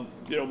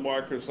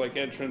 markers like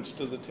entrance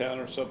to the town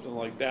or something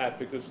like that,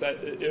 because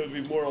it would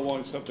be more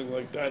along something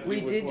like that. We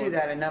you would did do want.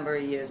 that a number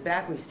of years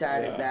back. We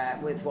started Yeah.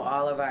 that with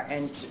all of our,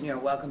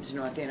 Welcome to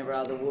North Andover,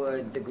 all the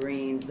wood, the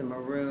greens, the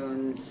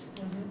maroons.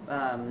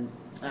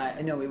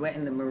 No, we went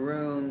in the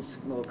maroons,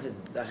 well,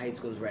 because the high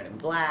school's red and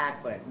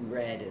black, but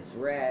red is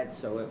red,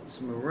 so it was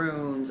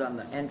maroons on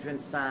the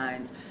entrance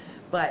signs.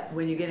 But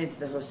when you get into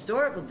the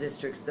historical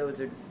districts,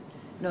 those are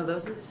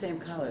the same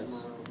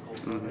colors.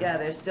 Yeah,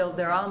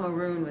 they're all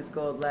maroon with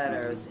gold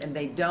letters, and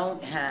they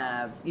don't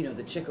have,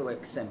 the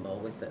Chickawick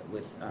symbol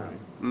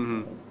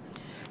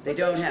they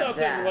don't There's have nothing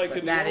that, like but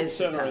in the that old is the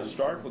center town's.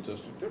 historical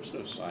district, there's no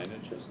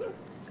signage, is there?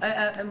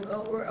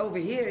 Over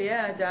here,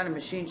 yeah, down in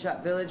Machine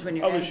Shop Village, when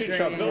you're Oh, entering. Machine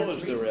Shop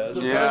Village there is.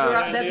 Those Yeah. are-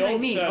 And That's the what I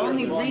old mean. centers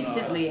Only and whatnot.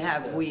 recently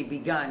have we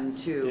begun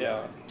Yeah.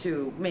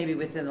 to, maybe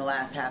within the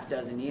last half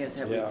dozen years,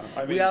 have we? Yeah,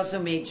 I We mean- also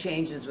made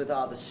changes with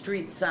all the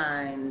street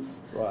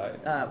signs. Right.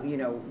 You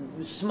know,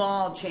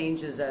 small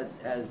changes as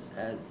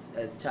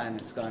time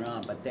has gone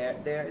on, but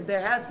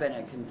there has been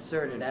a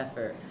concerted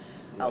effort,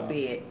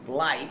 albeit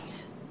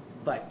light,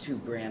 but to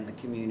brand the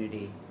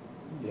community.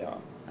 Yeah.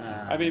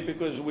 I mean,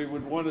 because we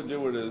would want to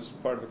do it as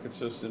part of a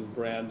consistent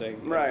branding.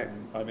 Right.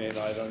 and, I mean,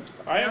 I don't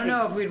I don't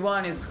know if we'd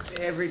want is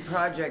every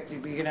project, you're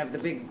gonna have the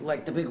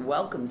big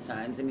welcome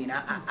signs. I mean,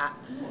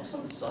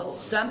 Something subtle.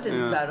 something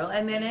Yeah. subtle.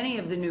 And then any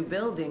of the new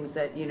buildings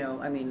that, you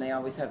know, I mean, they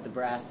always have the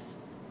brass,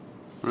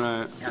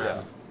 Right.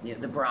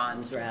 the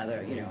bronze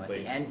rather, you know, at the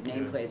Nameplate. end,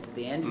 nameplates at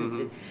the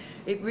entrance.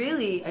 It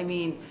really, I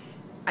mean,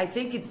 I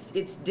think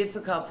it's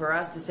difficult for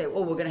us to say,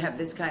 oh, we're gonna have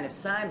this kind of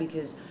sign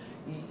because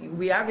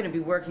we are gonna be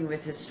working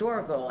with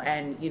historical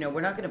and, you know,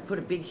 we're not gonna put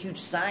a big, huge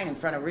sign in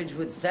front of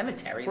Ridgewood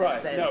Cemetery that Right,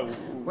 says, no.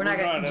 we're not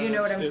gonna, do you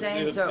know what I'm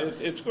saying? So.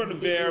 It's going to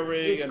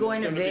vary. It's and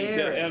going to gonna be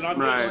vary. And I'm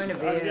Right. just, It's going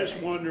to I'm just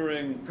vary.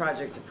 wondering,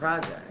 Project to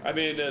project. I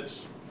mean,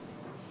 it's,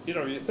 you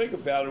know, you think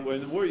about it, when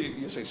the more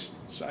you say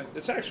sign,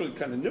 it's actually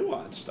kind of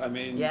nuanced. I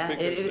mean. Yeah,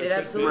 because it there could be,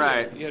 absolutely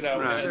Right, is. You know,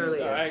 right. It surely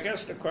and I is.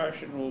 guess the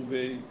question will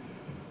be,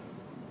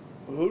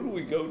 who do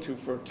we go to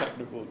for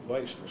technical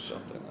advice for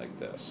something like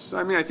this? So,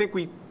 I mean, I think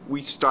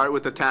we start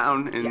with the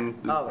town and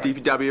Yeah, always.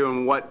 DPW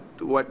and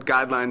what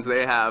guidelines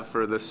they have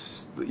for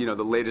this, you know,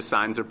 the latest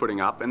signs they're putting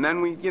up. And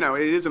then we, you know,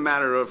 it is a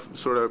matter of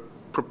sort of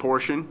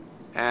proportion.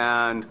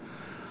 And,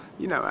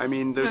 you know, I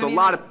mean, there's I a mean,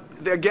 lot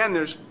of, again,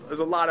 there's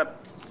a lot of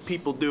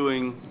people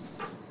doing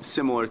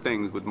similar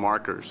things with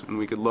markers. And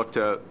we could look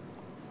to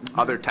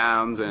other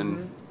towns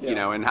and, you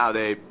know, and how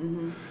they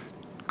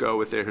go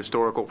with their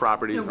historical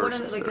properties You know, one of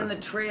versus the, like their. on the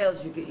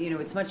trails, you could, you know,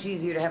 it's much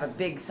easier to have a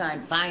big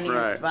sign financed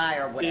Right. by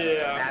or whatever.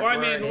 Yeah, that well, I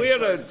word mean, we is,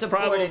 had or to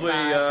supported probably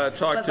by,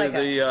 talk but to like a-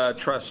 the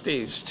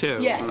trustees too.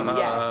 Yes,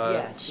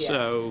 yes, yes.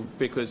 So,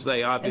 because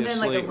they And then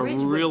like obviously a are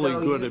Ridgewood, really though,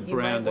 good at you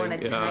might branding.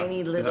 want a yeah,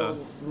 tiny little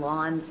yeah.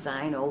 lawn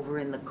sign over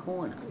in the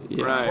corner.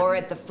 Yeah. Right. Or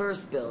at the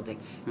first building.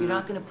 You're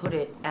not gonna put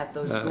it at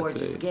those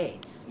gorgeous the-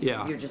 gates.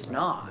 yeah. You're just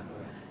not.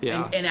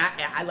 Yeah. And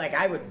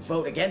I would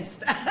vote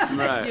against that.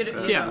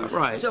 Right. Yeah,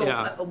 right, So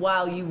yeah.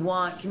 while you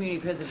want community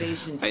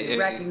preservation to be I-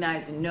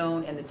 recognized and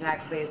known and the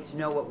taxpayers to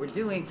know what we're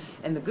doing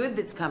and the good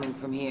that's coming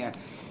from here,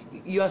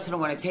 you also don't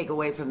want to take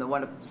away from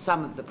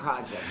some of the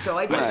projects. So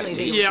I definitely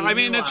think it Yeah, would be I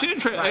mean, it's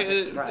nuanced project to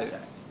interesting.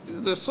 project.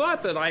 The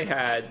thought that I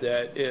had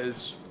that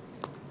is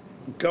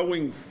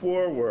going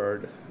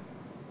forward,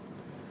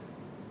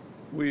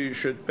 we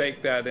should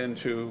bake that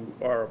into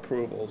our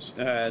approvals.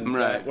 And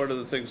Right. one of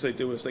the things they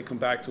do is they come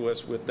back to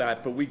us with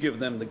that, but we give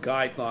them the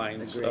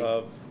guidelines Agreed.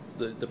 of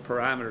the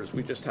parameters.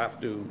 We just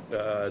have to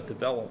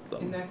develop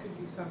them. And that could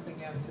be something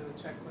added to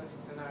the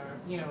checklist in our,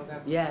 you know,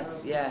 that's.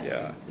 Yes, yes,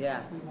 Yeah.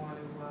 yeah. We want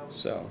to,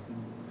 So,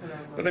 put our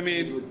but I money-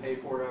 You mean, would pay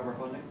for it out of our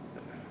funding?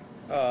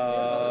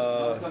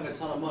 uh, It's not a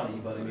ton of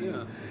money, but I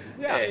mean.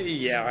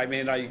 yeah, I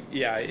mean,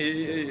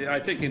 I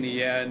think in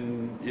the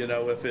end, you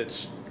know, if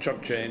it's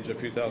chump change, a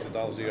few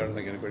 $1,000s a year, I don't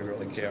think anybody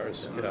really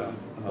cares. Yeah.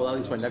 Well, that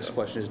leads to my next So-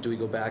 question is, do we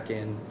go back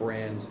and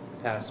brand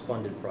past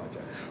funded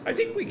projects? I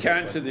think we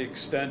can to the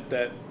extent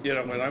that, you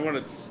know, and I want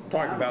to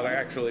talk about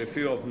actually a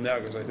few of them now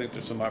because I think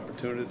there's some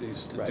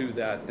opportunities to Right. do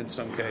that in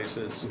some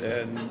cases.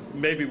 And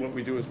maybe what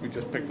we do is we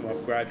just pick them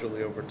up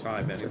gradually over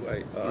time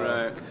anyway.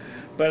 Right.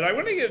 But I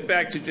want to get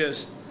back to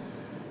just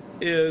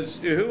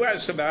who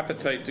has some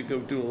appetite to go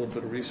do a little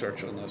bit of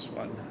research on this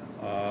one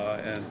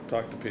and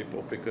talk to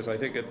people because I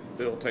think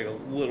it'll take a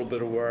little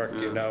bit of work,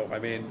 you know, I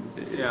mean.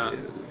 Yeah.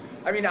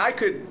 I mean, I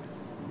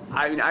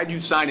do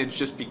signage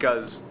just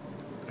because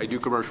I do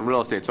commercial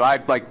real estate. So I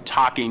like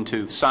talking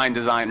to sign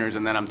designers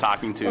and then I'm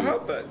talking Well, how to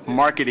about-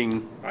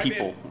 marketing I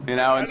people, mean, you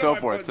know, I and know so I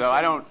forth. put So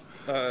I some-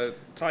 don't,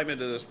 Time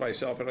into this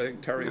myself, and I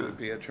think Terry would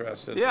be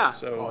interested. yeah,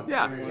 So,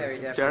 yeah. Terry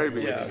definitely Jerry,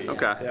 would yeah, be,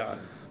 okay. yeah.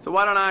 So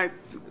why don't I,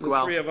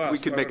 well, three of us, we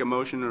could why make a don't-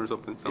 motion or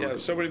something. Yeah,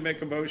 somebody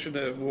make a motion,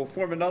 we'll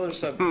form another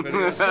subcommittee. So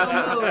moved.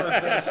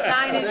 The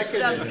signage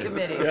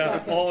subcommittee.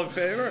 Yeah, all in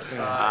favor?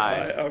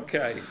 Aye.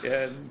 Okay,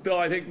 and Bill,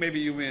 I think maybe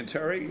you, me, and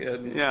Terry,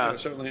 and you Yeah. know,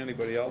 certainly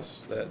anybody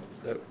else that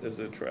is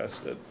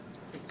interested.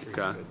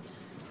 Okay.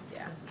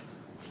 Yeah.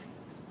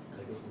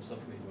 That goes from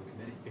subcommittee to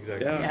a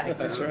committee. Yeah, Yeah,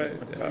 that's right.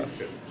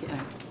 Yeah.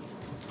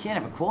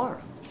 Can't have a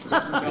quorum. Yeah,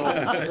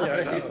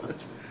 I know.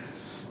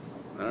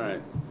 All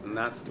right. And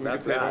that's We get paid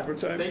that.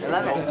 overtime? I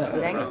love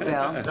it. Thanks, Bill.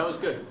 That was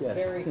good. Yes.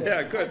 Very good.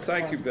 Yeah, good,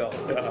 thank you, Bill.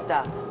 Good Yeah.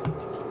 stuff.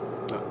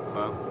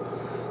 Well,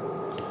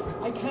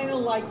 I kind of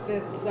like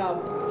this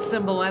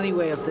symbol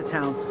anyway of the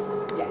town,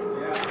 Yeah.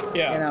 you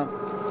Yeah,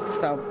 know,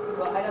 so,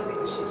 Well, I don't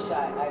think we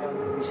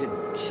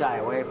should shy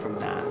away from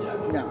that. Yeah.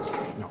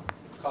 no,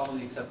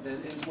 Commonly accepted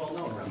and well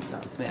known around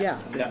town. yeah,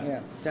 Yeah. yeah,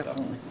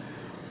 definitely.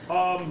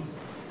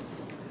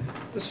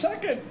 the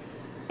second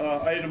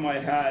item I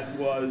had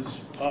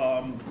was,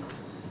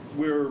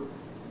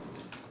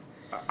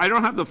 I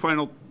don't have the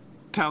final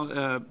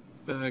town,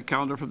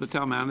 calendar for the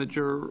town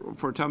manager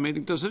for a town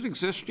meeting. Does it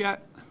exist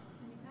yet?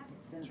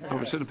 Oh,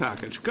 it's in the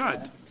package.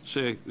 Good.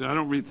 See, I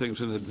don't read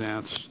things in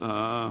advance.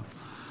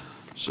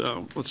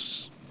 So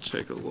let's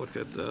take a look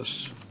at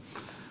this.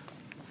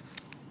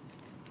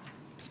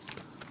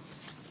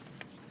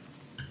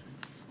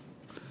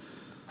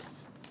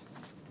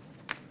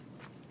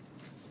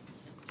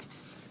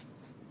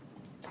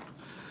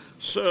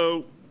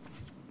 So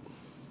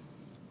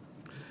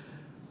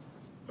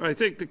I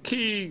think the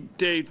key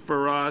date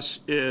for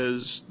us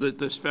is that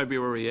this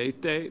February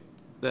 8th date.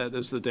 That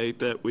is the date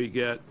that we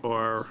get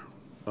our,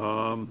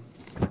 all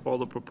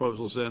the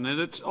proposals in. And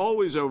it's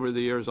always over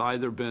the years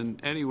either been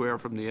anywhere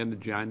from the end of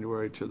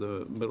January to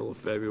the middle of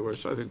February.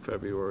 So I think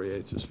February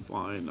 8th is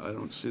fine. I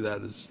don't see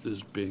that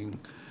as being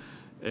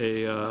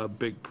a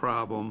big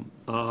problem.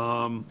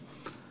 I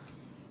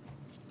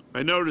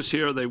notice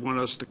here they want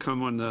us to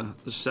come on the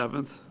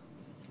 7th.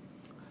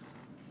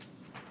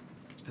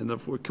 And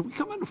can we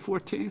come on the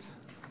 14th?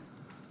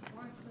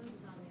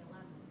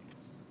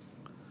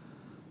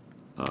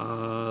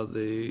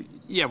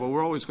 Yeah, but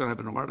we're always going to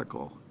have an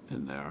article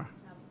in there.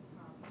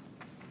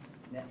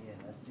 Yeah,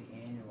 that's the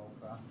annual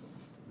problem.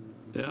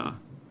 Yeah.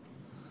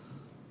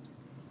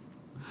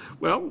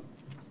 Well,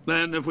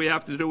 then if we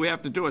have to do, we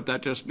have to do it.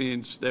 That just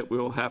means that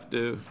we'll have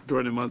to,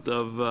 during the month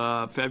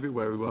of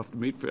February, we'll have to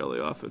meet fairly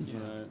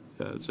often.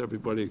 Is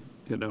everybody,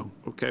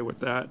 okay with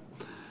that?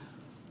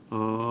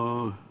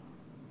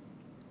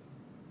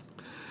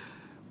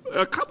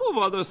 A couple of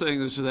other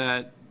things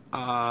that,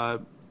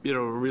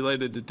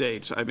 related to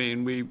dates. I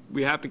mean,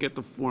 we have to get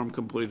the form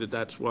completed.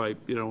 That's why,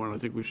 and I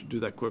think we should do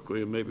that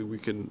quickly. And maybe we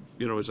can,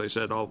 as I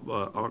said,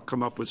 I'll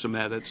come up with some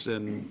edits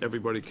and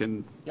everybody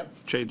can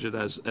change it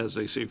as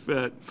they see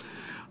fit.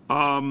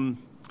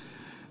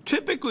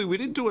 Typically, we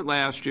didn't do it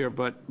last year,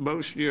 but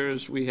most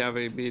years we have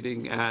a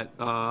meeting at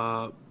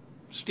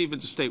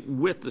Stevens Estate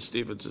with the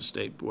Stevens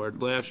Estate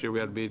Board. Last year we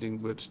had a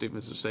meeting with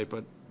Stevens Estate,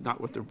 but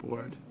not with their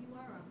board.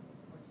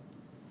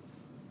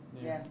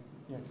 Yeah.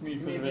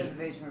 Community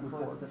preservation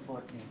report's the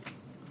 14th.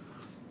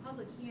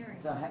 Public hearing.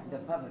 The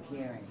public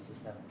hearing's the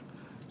 7th.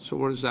 So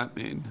what does that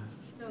mean?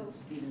 So,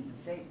 Stevens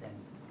Estate then.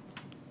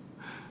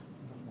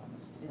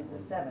 Is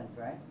the 7th,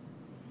 right?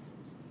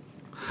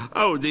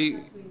 Oh,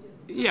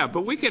 yeah,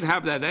 but we can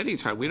have that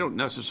anytime. We don't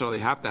necessarily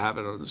have to have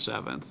it on the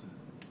 7th.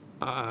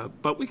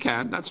 But we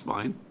can, that's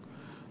fine.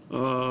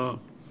 But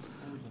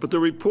the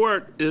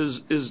report,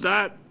 is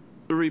that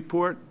the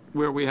report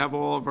where we have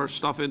all of our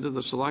stuff into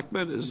the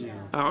selectmen?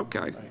 Oh,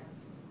 okay.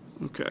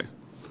 Okay.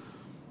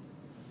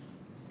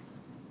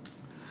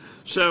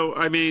 So,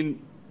 I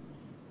mean,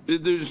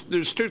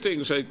 there's two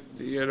things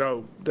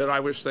that I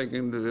was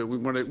thinking that we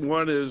wanted.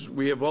 One is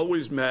we have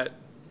always met,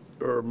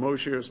 or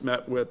most years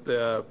met with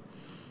the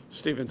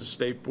Stevens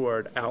Estate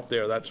Board out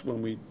there. That's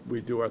when we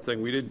do our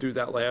thing. We didn't do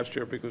that last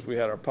year because we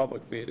had our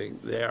public meeting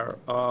there.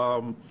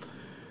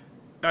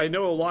 I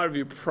know a lot of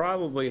you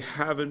probably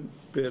haven't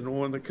been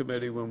on the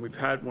committee when we've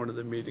had one of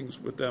the meetings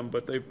with them,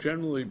 but they've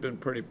generally been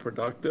pretty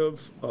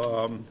productive.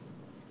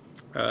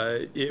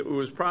 It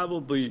was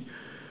probably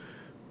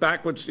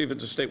back when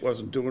Stevens Estate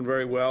wasn't doing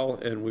very well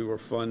and we were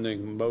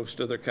funding most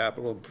of their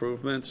capital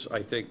improvements.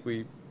 I think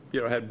we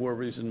had more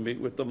reason to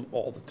meet with them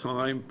all the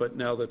time, but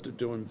now that they're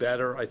doing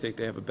better, I think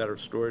they have a better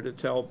story to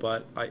tell.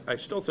 But I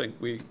still think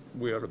we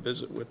ought to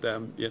visit with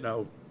them,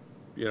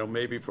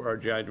 maybe for our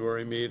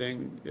January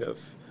meeting,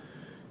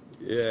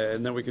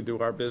 and then we can do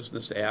our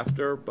business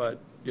after. But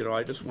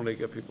I just want to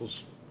get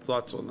people's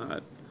thoughts on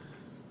that.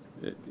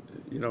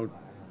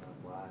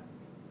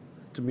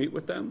 To meet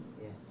with them.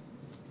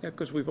 Yeah,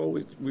 because we've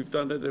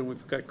done it and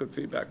we've got good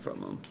feedback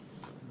from them.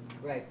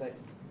 Right, but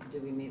do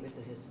we meet with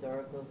the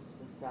Historical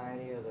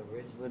Society or the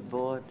Ridgewood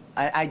Board?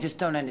 I just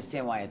don't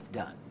understand why it's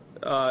done.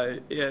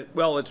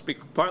 Well, it's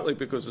partly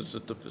because it's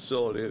at the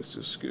facility. It's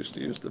an excuse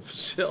to use the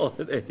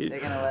facility. They're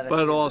gonna let us but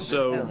use the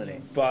also,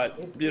 facility.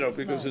 but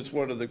because it's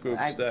one of the groups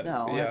I that.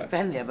 know, yeah. I've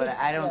been there, but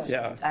I don't.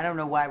 Yeah. I don't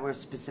know why we're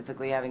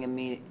specifically having a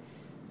meeting.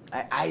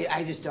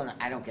 I just don't.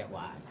 I don't get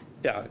why.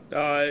 Yeah,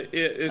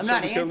 it's I'm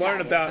not you can anti learn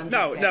it, about. I'm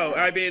No, just no.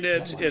 saying. I mean,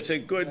 it's a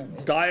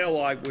good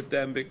dialogue with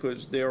them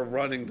because they're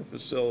running the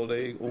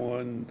facility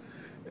on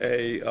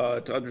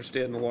to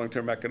understand the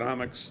long-term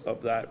economics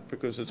of that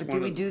because it's But one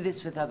do we of. do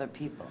this with other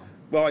people?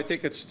 Well, I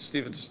think it's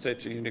Stevens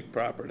Estate's a unique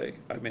property.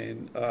 I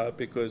mean,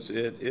 because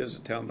it is a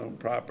town-owned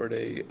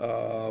property.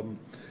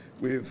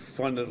 We've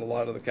funded a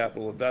lot of the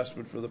capital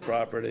investment for the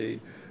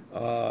property.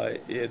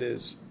 It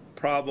is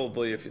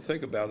probably, if you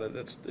think about it,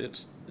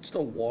 it's the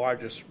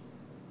largest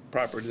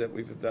property that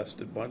we've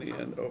invested money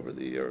in over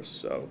the years.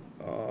 So,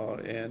 I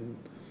mean,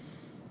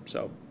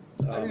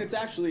 it's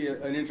actually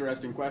an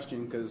interesting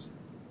question because,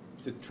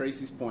 to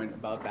Tracy's point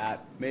about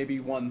that, maybe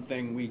one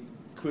thing we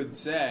could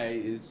say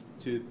is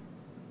to,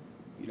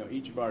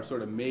 each of our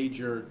sort of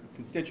major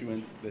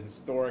constituents, the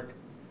Historic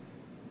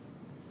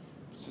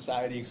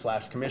Society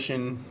 /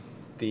 Commission,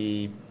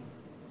 the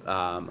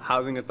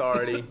Housing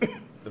Authority,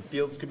 the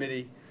Fields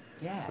Committee.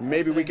 Yeah.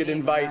 Maybe that's we what could I mean.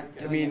 invite. We're not I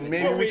doing mean, it.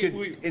 maybe Well, we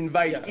could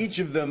invite each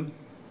of them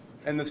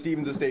and the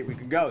Stevens Estate, we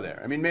could go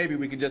there. I mean, maybe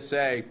we could just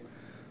say,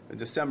 the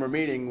December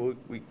meeting,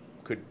 we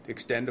could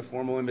extend a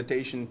formal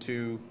invitation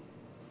to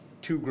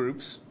 2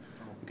 groups.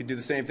 We could do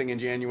the same thing in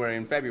January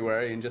and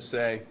February and just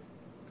say,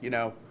 you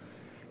know,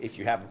 if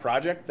you have a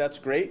project, that's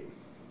great.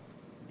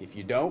 If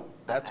you don't,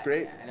 that's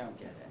great. I don't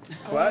get it.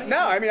 What?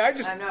 No, I mean,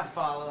 I'm not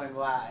following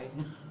why.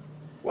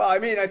 well, I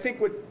mean, I think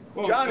what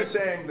John is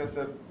saying, that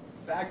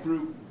that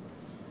group,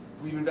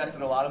 we've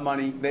invested a lot of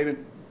money, they've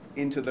been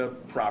into the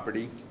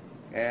property,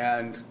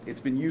 and it's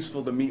been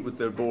useful to meet with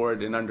the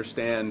board and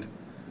understand,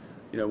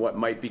 you know, what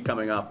might be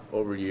coming up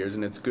over years,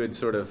 and it's good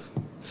sort of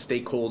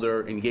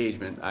stakeholder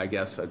engagement, I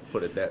guess I'd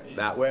put it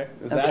that way.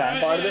 Is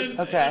that part of it?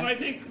 Okay. And I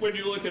think when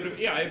you look at it,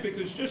 yeah,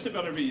 because just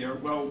about every year,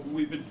 well,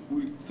 we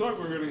thought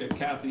we were going to get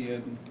Kathy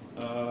in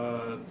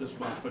this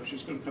month, but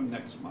she's going to come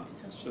next month.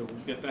 So we'll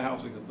get the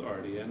Housing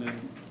Authority, and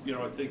then, you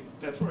know, I think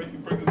that's right, you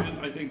bring them in,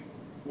 I think,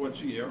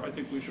 once a year. I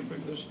think we should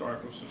bring the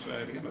Historical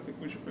Society, and I think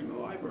we should bring the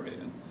library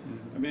in.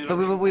 I mean, But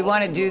we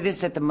want to do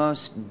this at the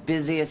most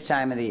busiest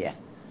time of the year.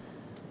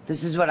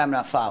 This is what I'm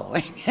not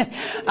following.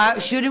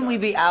 Shouldn't we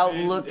be out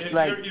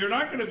You're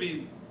not going to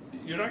be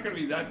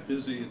that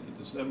busy at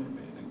the December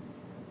meeting.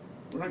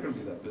 We're not going to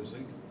be that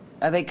busy.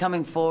 Are they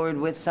coming forward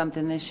with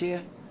something this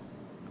year?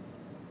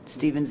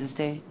 Stevens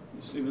Estate?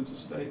 The Stevens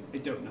Estate, I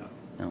don't know.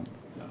 No.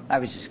 No. I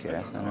was just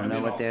curious. I don't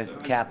know what their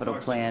capital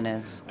plan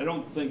is. I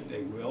don't think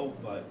they will,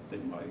 but they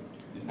might,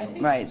 you know.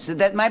 Right, so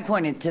that, my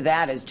point to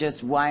that is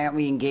just, why aren't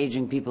we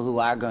engaging people who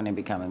are going to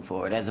be coming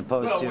forward, as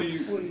opposed Well, to,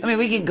 we- I mean,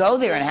 we could go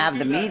there and have We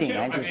the do that, meeting, too.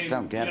 I just mean,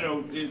 don't get you it.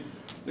 know,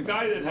 the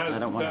guy that has I the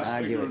don't wanna best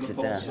argue finger on it the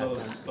to pulse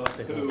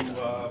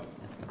death.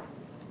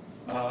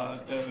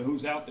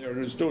 who's out there and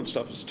who's doing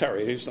stuff is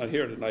Terry. He's not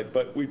here tonight,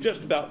 but we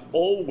just about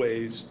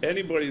always,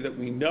 anybody that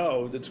we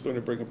know that's going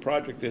to bring a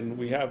project in,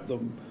 we have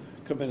them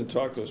come in and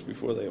talk to us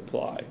before they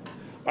apply.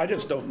 I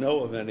just don't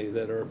know of any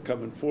that are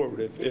coming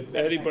forward. If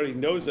anybody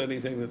knows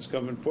anything that's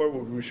coming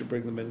forward, we should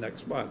bring them in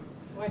next month.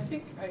 Well, I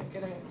think, Trust is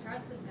gonna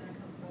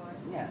come forward.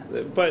 Yeah,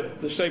 But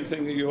the same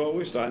thing that you've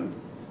always done.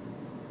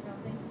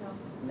 Don't think so.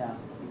 no.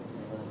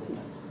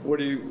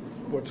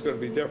 What's going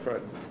to be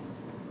different?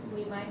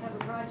 We might have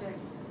a project,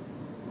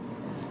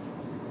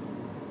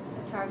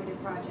 a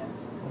targeted project,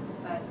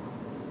 but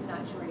not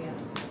sure yet.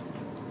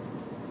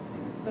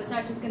 So it's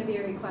not just gonna be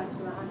a request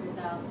for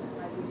 100,000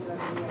 like we do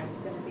every year.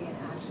 It's gonna be an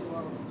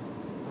actual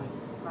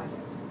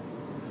project.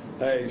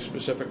 A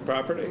specific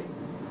property?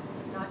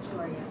 Not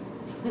sure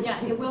yet.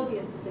 Yeah, it will be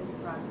a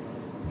specific property,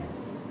 yes.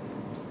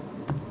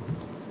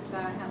 But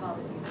I don't have all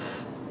the details.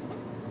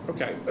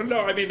 Okay,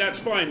 no, I mean, that's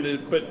fine,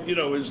 but, you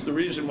know, is the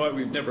reason why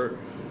we've never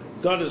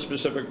done a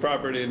specific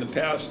property in the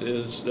past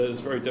is that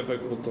it's very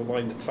difficult to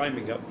line the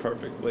timing up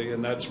perfectly,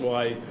 and that's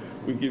why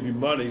we give you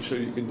money so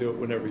you can do it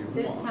whenever you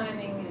This want.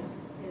 timing is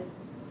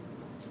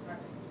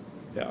perfect.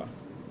 Yeah,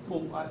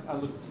 Well,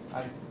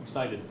 I'm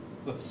excited.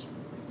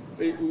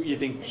 You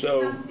think?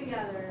 So- If it comes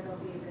together, it'll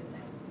be a good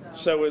thing,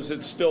 so. so is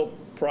it still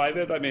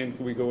private? I mean,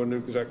 can we go into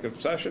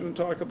executive session and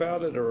talk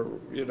about it, or,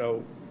 you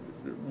know,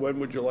 when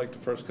would you like to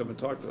first come and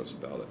talk to us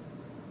about it?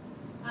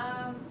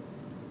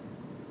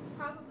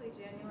 Probably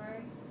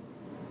January,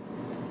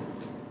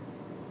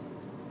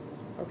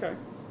 Okay,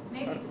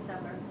 maybe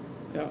December.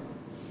 yeah.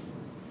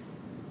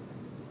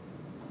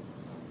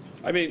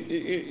 I mean,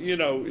 you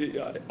know,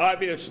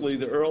 obviously,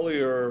 the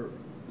earlier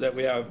that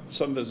we have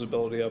some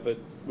visibility of it,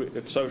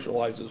 it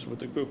socializes with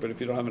the group, and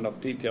if you don't have enough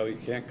detail, you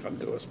can't come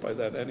to us by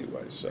that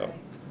anyway, so.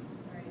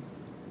 Right.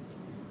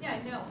 Yeah,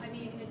 no, I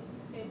mean,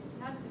 it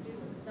has to do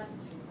with the Second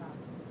Street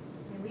property.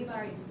 I mean, we've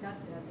already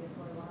discussed it at the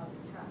Affordable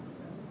Housing Trust,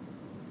 so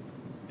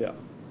Yeah,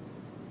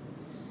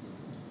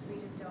 we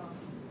just don't,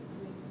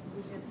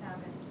 we just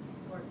haven't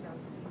worked out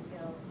the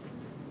details,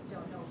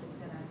 don't know if it's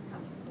gonna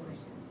come to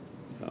fruition.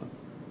 yeah,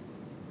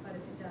 But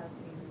if it does,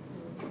 we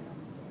will be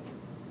coming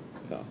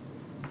forward. yeah.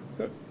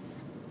 Good.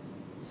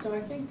 so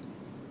I think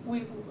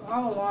we,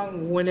 all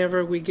along,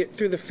 whenever we get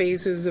through the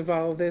phases of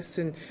all this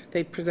and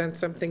they present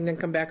something, then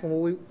come back and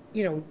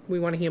we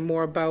want to hear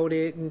more about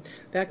it and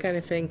that kind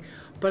of thing.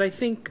 But I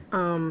think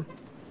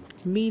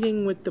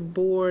meeting with the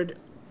board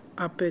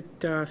up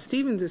at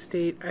Stevens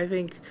Estate, I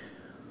think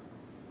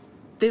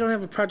they don't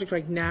have a project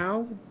right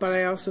now, but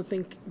I also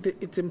think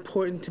that it's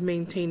important to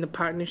maintain the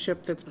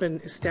partnership that's been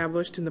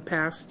established in the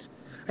past.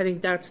 I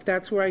think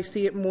that's where I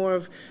see it more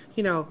of,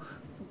 you know,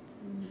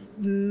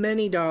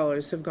 many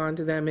dollars have gone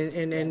to them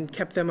and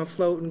kept them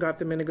afloat and got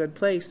them in a good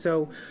place.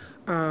 So,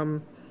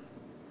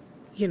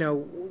 you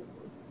know,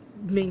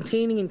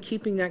 maintaining and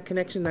keeping that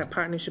connection, that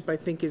partnership, I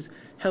think is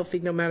healthy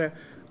no matter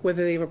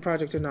whether they have a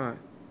project or not.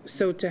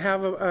 So to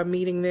have a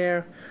meeting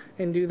there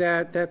and do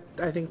that,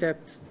 I think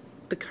that's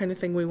the kind of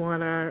thing we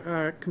want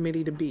our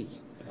committee to be.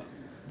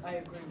 I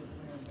agree with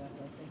Mary Beth.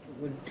 I think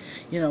it would,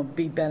 you know,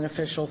 be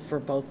beneficial for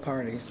both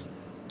parties.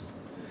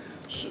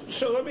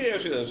 So let me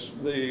ask you this,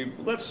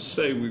 let's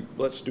say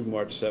let's do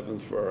March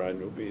 7th for our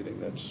annual meeting,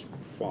 that's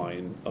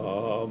fine.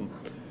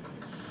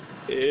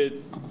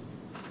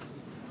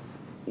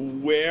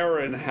 where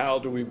and how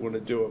do we want to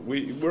do it?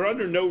 We're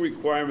under no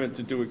requirement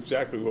to do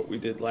exactly what we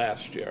did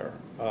last year.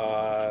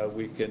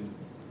 We can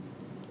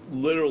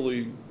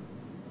literally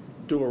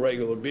do a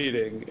regular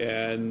meeting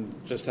and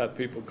just have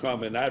people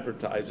come and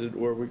advertise it,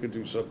 or we could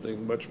do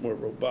something much more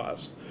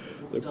robust.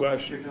 The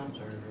question.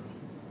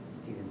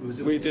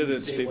 We did it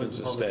at Stevens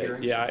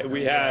Estate. Yeah,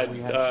 we had,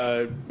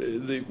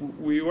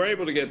 we were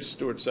able to get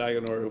Stuart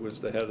Saganor, who was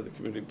the head of the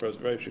Community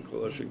Preservation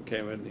Coalition,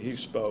 came in, he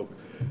spoke.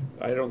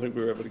 I don't think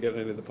we were able to get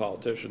any of the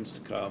politicians to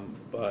come,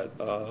 but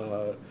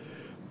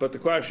the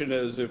question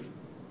is if,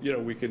 you know,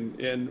 we can,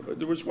 and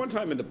there was one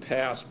time in the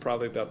past,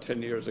 probably about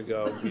 10 years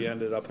ago, we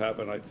ended up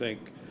having, I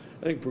think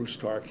Bruce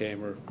Tarr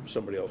came or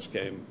somebody else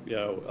came, you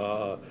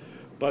know,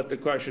 but the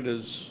question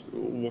is,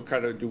 what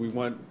kind of, do we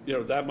want, you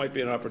know, that might be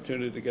an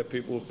opportunity to get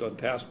people who've done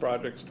past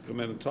projects to come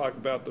in and talk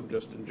about them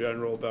just in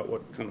general, about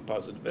what kind of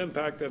positive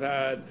impact it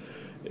had.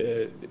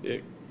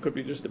 It could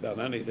be just about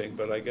anything,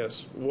 but I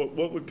guess,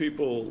 what would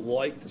people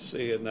like to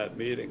see in that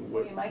meeting?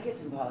 Well, you might get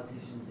some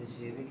politicians this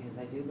year, because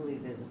I do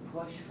believe there's a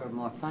push for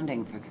more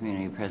funding for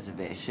community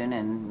preservation,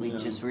 and we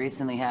just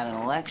recently had an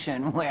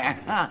election where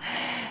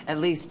at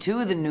least 2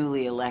 of the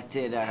newly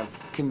elected are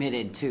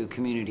committed to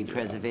community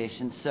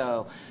preservation.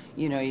 So,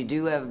 you know, you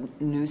do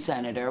have new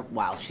senator,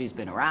 while she's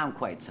been around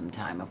quite some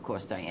time, of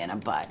course, Diana,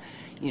 but,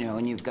 you know,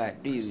 and you've got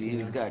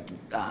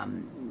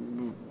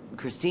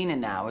Christina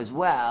now as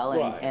well,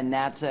 and, Right. and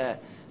that's a,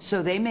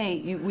 so we may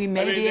be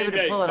able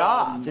to pull it come,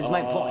 off, is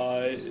my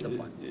point.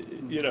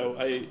 You know,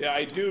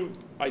 I do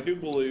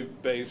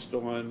believe, based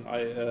on,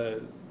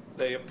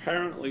 they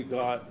apparently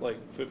got like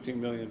 $15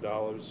 million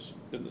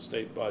in the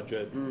state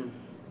budget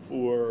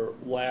for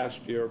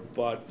last year,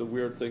 but the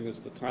weird thing is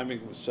the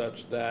timing was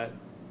such that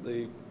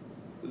the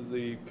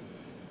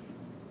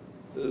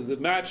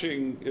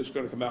matching is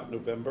going to come out in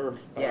November,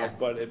 Yeah.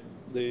 but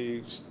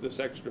this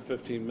extra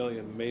 15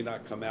 million may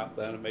not come out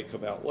then. It may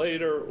come out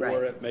later, Right.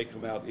 or it may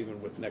come out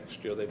even with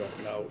next year. They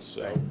don't know.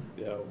 So,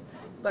 you know.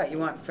 But you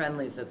want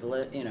friendlies at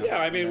the, you know. Yeah,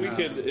 I mean, we in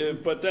the house.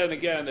 could, but then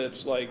again,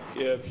 it's like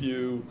if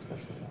you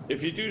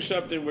do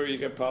something where you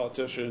get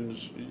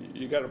politicians,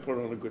 you got to put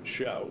on a good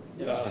show.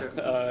 That's true.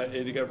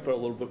 And you got to put a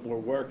little bit more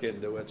work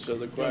into it. So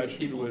the question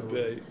people would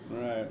be,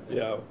 Right.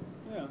 yeah.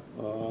 Yeah.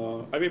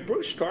 I mean,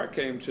 Bruce Starr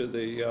came to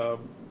the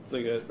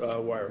thing at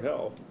Wire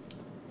Hill,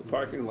 the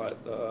parking lot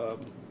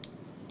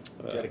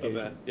Dedication.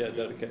 event. Yeah,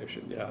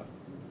 dedication, yeah.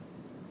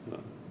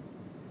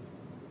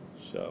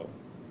 So,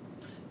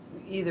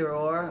 Either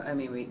or, I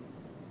mean, we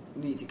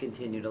need to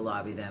continue to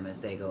lobby them as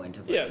they go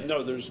into yeah, budgets.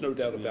 no, there's no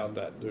doubt about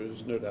that.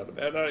 There's no doubt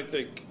about it. And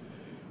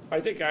I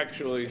think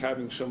actually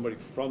having somebody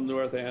from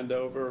North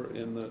Andover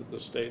in the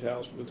State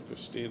House with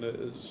Christina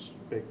is,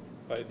 Big.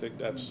 I think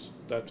that's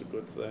a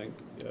good thing,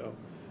 you know.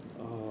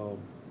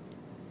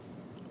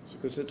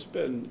 Because it's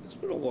been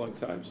a long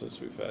time since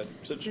we've had,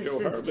 since Joe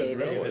Herman,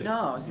 David, really.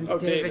 no, since Oh,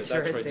 David that's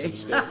right, Tursi.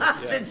 since David,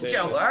 yeah, Since David.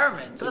 Joe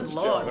Herman, good Since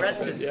Joe Lord, rest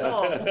Herman, his yeah.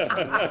 soul.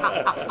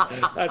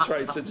 That's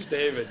right, since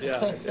David,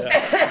 yeah.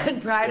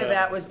 And prior to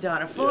that was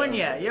Donna Fornia.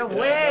 Yeah. You're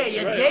That's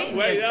you're right. dating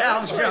Wait,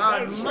 yourself, that's right,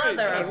 John, that's right.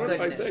 mother God, of what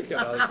am I goodness.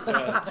 thinking of?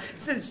 Yeah,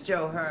 Since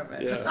Joe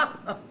Herman. yeah.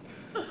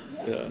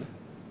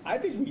 I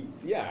think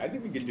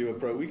we could do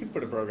we could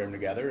put a program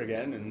together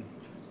again, and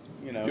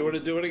you know. You want to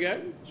do it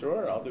again?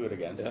 Sure, I'll do it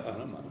again. Yeah. I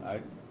don't know.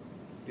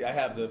 I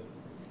have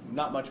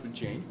not much would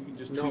change. We can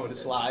just No, tweak the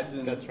slides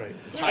and. That's right.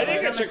 I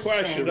think it's a That's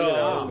question changed.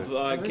 of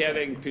Yeah.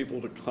 getting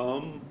people to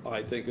come,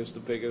 I think is the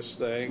biggest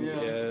thing,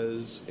 Yeah.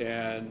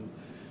 and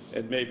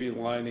maybe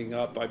lining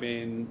up, I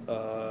mean,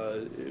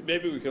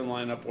 maybe we can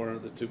line up one or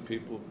the 2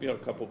 people, you know, a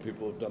couple of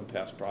people who've done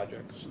past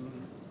projects.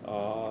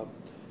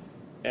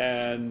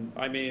 And,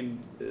 I mean,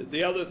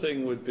 the other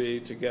thing would be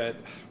to get,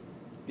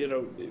 you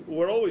know,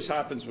 what always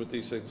happens with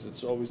these things,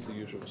 it's always the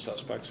usual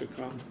suspects who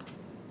come.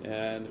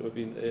 And it would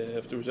be,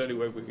 if there was any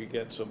way we could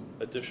get some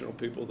additional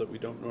people that we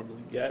don't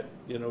normally get,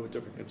 you know, a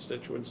different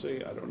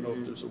constituency, I don't know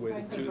if there's a way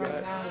I to do think right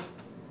that. now,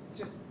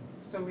 just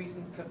so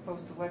recent to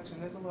post-election,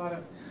 there's a lot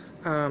of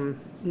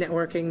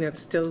networking that's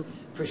still,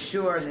 For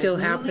sure. and Still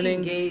there's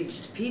happening. Newly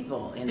engaged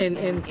people And-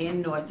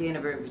 in North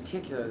Andover in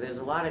particular. There's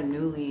a lot of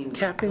newly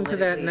tap into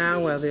that politically now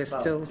while engaged they're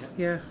still, folks.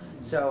 yeah.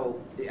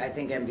 So I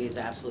think MB is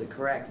absolutely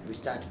correct. If we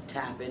start to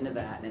tap into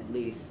that and at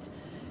least,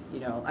 you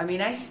know, I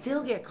mean, I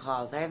still get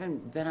calls. I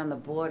haven't been on the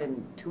board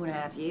in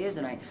 2.5 years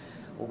and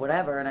or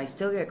whatever, and I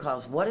still get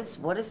calls. What is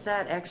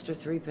that extra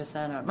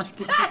 3% on my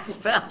tax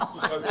bill? So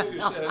I think you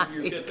said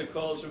you get the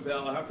calls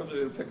about, how come they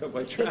didn't pick up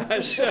my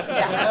trash?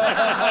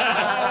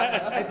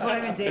 I put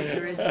him in Dave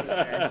Turisi's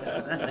trash.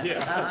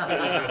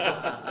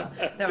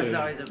 That was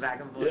always a back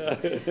and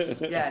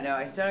forth. Yeah, no,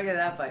 I still get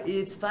that, but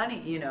it's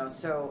funny, you know,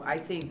 so I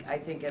think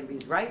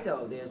MB's right,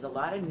 though. There's a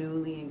lot of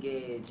newly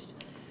engaged,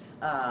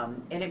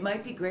 and it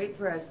might be great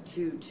for us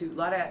to a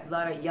lot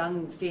of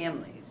young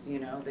families, you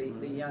know, the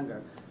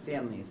younger,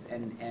 families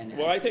and.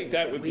 Well, I think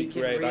that would we be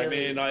can great. I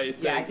really- mean, I Yeah, I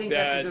think think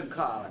that's a that, good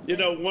call. you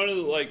know, one of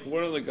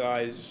the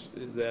guys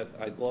that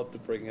I'd love to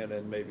bring in,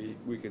 and maybe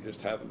we could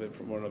just have him in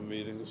from one of the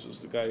meetings, is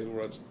the guy who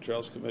runs the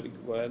Trails Committee,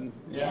 Glenn.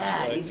 Yeah,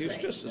 Like, he's he's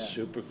great. just a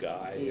super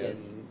guy. He and,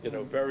 is. you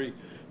know, very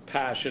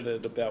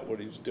passionate about what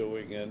he's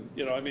doing. And,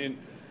 you know, I mean,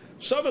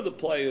 some of the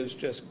play is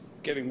just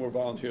getting more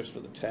volunteers for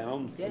the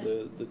town for Yeah.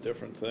 the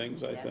different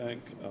things, I Yeah.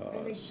 think.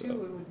 I think So- too,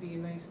 it would be a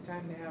nice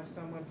time to have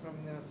someone from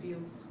the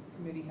Fields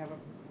Committee have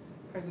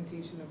a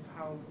presentation of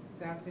how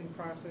that's in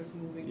process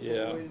moving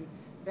Yeah. forward.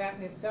 That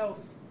in itself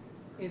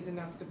is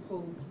enough to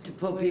pull.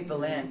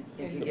 People in,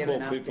 if you and- give To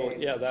an pull people,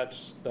 update. yeah,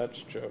 that's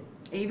true.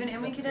 Even,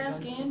 and we could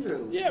ask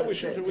Andrew. Yeah, to- we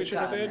should to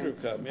have come Andrew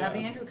and come, Have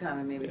yeah. Andrew come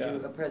and maybe Yeah. do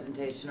a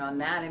presentation on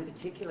that in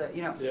particular,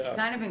 you know, Yeah.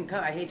 kind of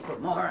I hate to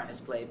put more on his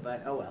plate,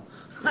 but oh well.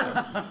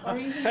 Or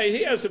even, Hey,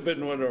 he hasn't been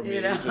to one of our You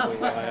meetings in a know.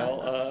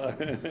 while.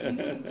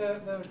 even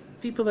the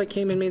people that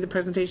came and made the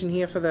presentation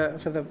here for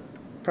the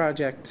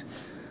project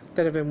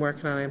that have been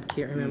working on it, I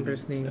can't remember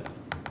his name.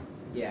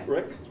 Yeah.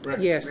 Rick?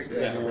 Yes.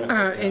 Yeah, Rick.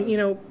 And, you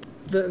know,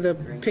 the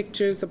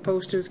pictures, the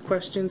posters,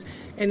 questions,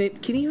 and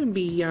it can even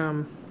be,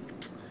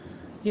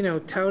 you know,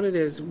 touted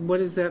as, what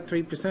is that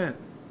 3%?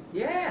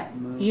 Yeah.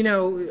 You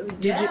know, Yeah,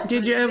 did you put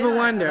it ever in. I love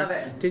wonder?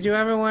 it. Did you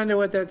ever wonder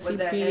what that What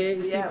that CPA,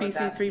 extra- yeah, what CPC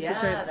that- 3%?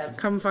 yeah, that's-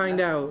 Come find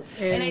yeah. out.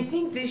 And I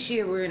think this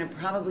year we're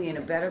probably in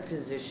a better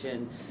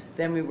position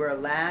than we were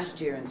last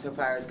year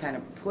insofar as kind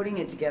of putting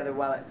it together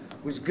while it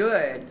was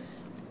good.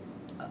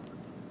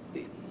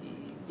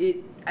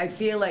 I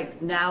feel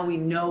like now we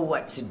know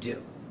what to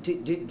do. Do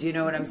you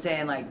know what I'm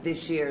saying? Like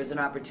this year is an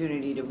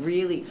opportunity to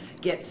really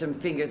get some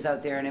fingers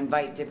out there and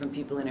invite different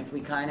people in. If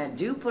we kind of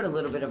do put a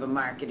little bit of a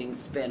marketing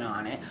spin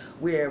on it,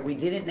 where we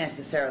didn't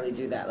necessarily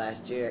do that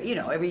last year. You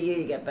know, every year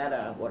you get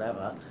better,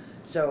 whatever.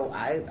 So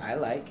I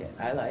like it.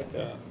 I like it.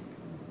 Yeah.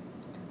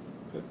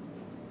 Good.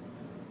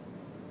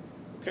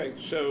 Okay,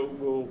 so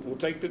we'll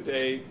take the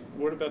date.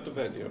 What about the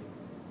venue?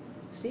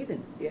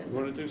 Stevens, yeah. You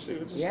want to do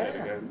Stevens Yeah.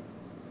 Estate again?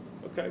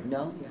 Okay.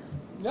 No, yeah.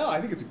 No,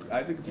 I think it's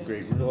a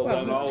great. Well,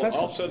 then plus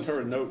I'll it's- send her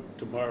a note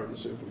tomorrow to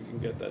see if we can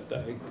get that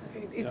day.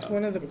 It's Yeah.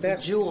 one of the It's a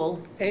best.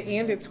 jewel.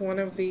 And it's one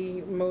of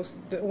the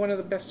one of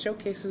the best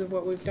showcases of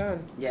what we've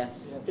done.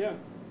 Yes. Yeah.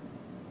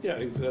 Yeah,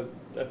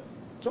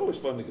 it's always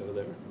fun to go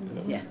there. You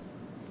know? Yeah.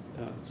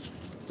 Yeah.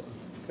 So,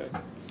 okay.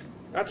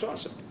 That's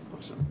awesome.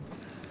 Awesome.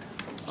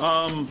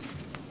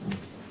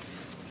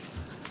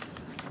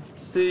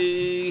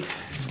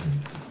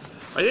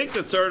 I think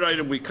the third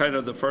item,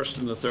 the first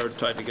and the third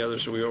tied together,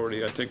 so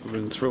I think we've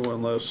been through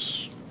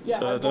unless, Yeah,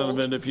 well-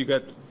 Donovan, if you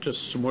got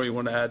just some more you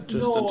want to add,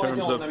 just in No, I terms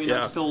don't. of, I mean,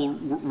 yeah.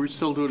 we're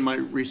still doing my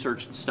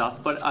research and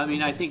stuff, but I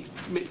mean, I think,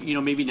 you know,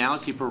 maybe now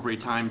is the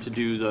appropriate time to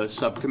do the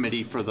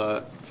subcommittee for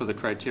the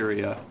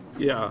criteria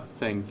Yeah,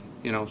 thing,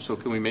 you know, so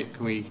can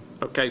we,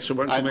 okay, so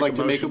why don't I'd you like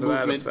to make make a a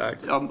motion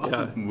to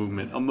that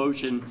movement, effect? Yeah. a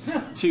motion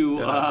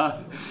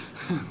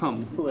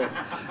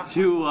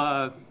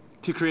to,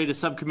 to create a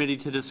subcommittee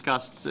to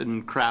discuss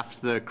and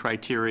craft the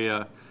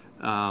criteria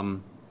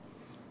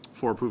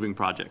for approving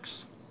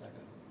projects.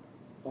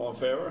 All in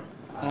favor?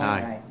 All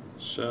Aye. right.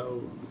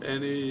 So,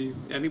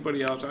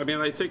 anybody else? I mean,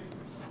 I think,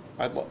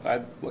 I'd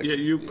like. yeah,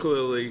 you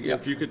clearly, Yep.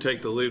 if you could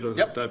take the lead on it,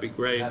 Yep. that'd be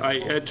great.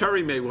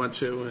 Terry may want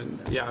to, and,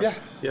 Yeah.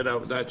 you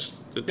know, it's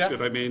Yeah.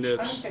 good. I mean,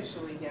 it's.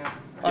 Unofficially, yeah.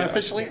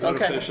 Unofficially? Okay.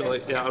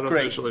 Unofficially, yeah,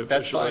 unofficially, Great,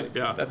 that's officially, fine.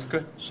 yeah. That's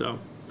good. So,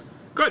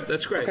 good,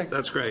 that's great, Okay.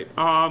 that's great.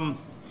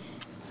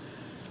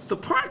 The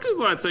parking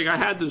lot thing, I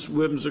had this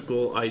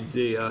whimsical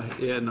idea,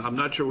 and I'm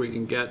not sure we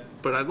can get,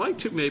 but I'd like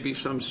to maybe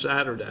some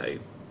Saturday,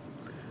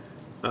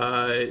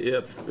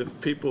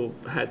 if people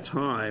had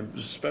time,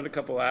 spend a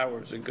couple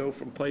hours and go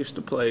from place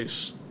to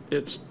place.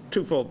 It's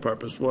twofold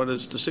purpose. One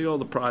is to see all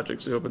the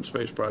projects, the open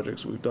space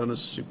projects we've done as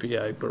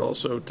CPA, but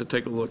also to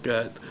take a look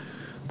at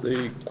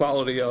the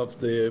quality of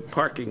the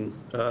parking.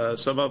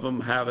 Some of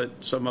them have it,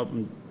 some of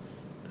them,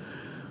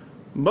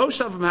 most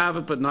of them have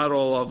it, but not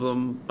all of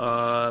them.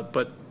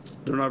 But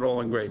they're not all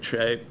in great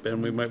shape,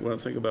 and we might want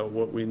to think about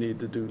what we need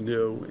to do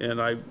new. And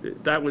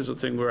that was a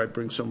thing where I'd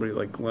bring somebody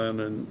like Glenn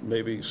and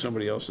maybe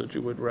somebody else that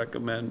you would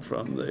recommend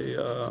from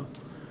the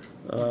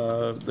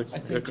I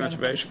think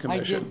Conservation Jennifer-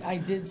 Commission. I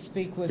did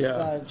speak with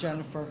Yeah.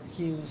 Jennifer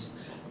Hughes,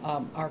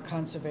 our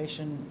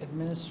conservation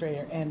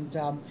administrator, and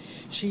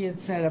she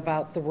had said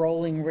about the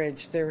Rolling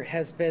Ridge, there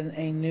has been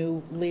a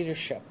new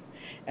leadership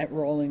at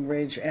Rolling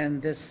Ridge,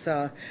 and this,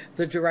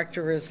 the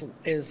director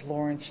is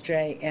Lawrence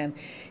J., and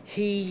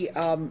he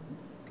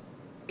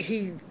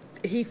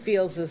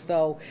feels as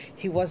though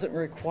he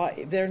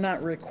wasn't they're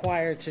not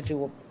required to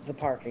do the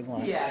parking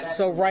lot. Yeah, that's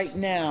So an right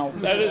now.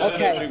 That is an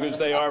okay. issue, because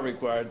they are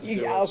required to do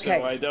it, Yeah, okay.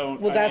 so I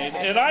don't, Well, I that's-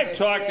 mean, and I've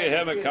talked to him a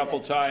Understand, couple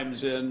too,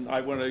 times, and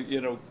I want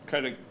to,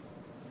 kind of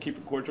keep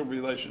a cordial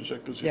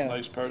relationship, because he's a Yeah.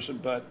 nice person,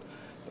 but,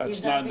 That's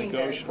He's not being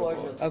very non-negotiable.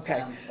 cordial to Okay.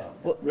 townsfolk.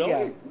 Well, Really?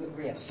 yeah.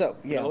 Really. So,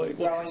 yeah. Really?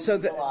 Throwing So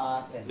the- people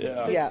off and.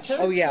 Yeah. Yeah,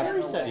 oh, yeah.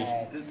 Terry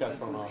said he got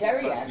thrown off.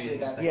 Terry actually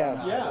got thrown Yeah.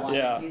 off Yeah. once.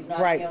 Yeah. He's not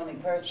Right. the only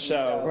person,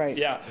 So, so. Right.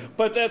 yeah,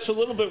 but that's a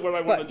little bit what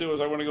I want to But- do, is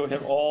I want to go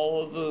hit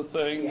all of the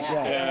things. Yeah, I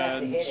don't have to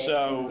And hit it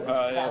so, and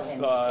tell him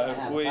he's gonna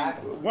have a we,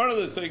 parking lot. one of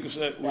the things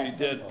that It's we that did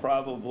simple.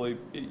 probably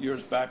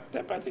years back,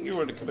 I think you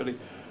were in the committee,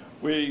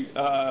 we,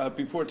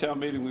 before town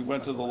meeting, we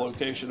went to the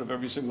location of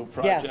every single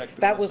project. Yes, on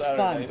that a was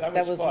Saturday. fun.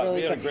 That was fun. We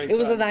really had a fun. great It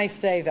was a time.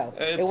 nice day, though.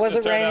 It turned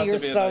wasn't out raining to or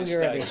be a snowing nice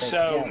or day. anything.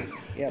 So,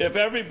 Yeah, yeah. if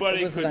everybody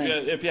It was could nice.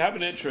 get, if you have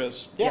an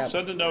interest, Yeah.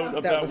 send a note That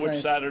about was which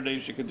nice.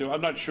 Saturdays you can do. I'm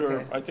not sure,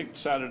 Okay. I think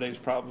Saturday's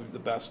probably the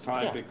best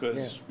time, Yeah.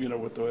 because, you know,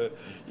 with the,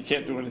 you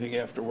can't do anything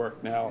after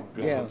work now,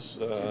 Yeah. because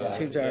it's,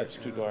 Too dark. it's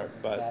too dark,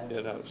 but,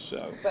 you know,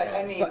 so. But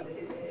I mean,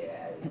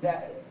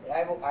 that,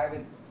 I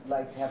would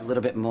like to have a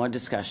little bit more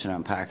discussion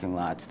on parking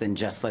lots than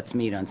just let's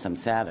meet on some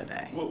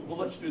Saturday. Well,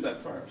 let's do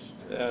that first,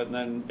 and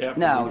then after.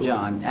 No, we-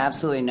 John,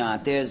 absolutely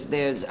not.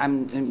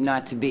 I'm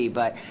not to be,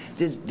 but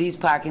these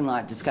parking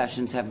lot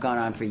discussions have gone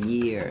on for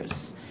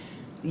years.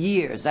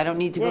 Years. I don't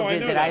need to go Well, I know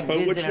visit. that, I've but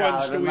which visited all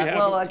ones of do them. we have?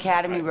 Well,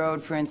 Academy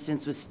Road, for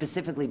instance, was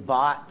specifically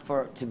bought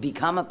to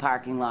become a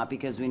parking lot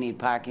because we need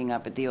parking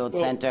up at the old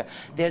Well, center.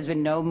 There's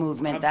been no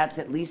movement. That's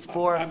at least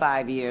 4 or I'm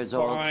 5 years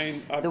old.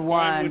 Fine, I'm The fine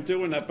one. with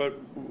doing that, but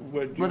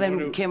would you Well, then,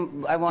 want to?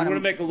 Kim, I You want want to to.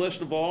 make a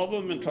list of all of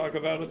them and talk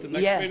about it the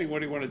Yeah. next meeting? What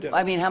do you want to do?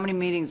 I mean, how many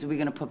meetings are we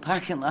going to put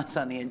parking lots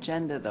on the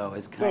agenda, though,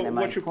 is kind Well, of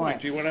my what's your point?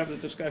 Do you want to have the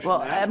discussion Well,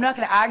 now? I'm not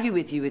going to argue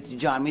with you,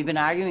 John. We've been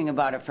arguing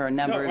about it for a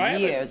number No, I of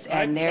haven't. years,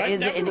 and there I've is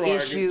never an argued,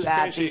 issue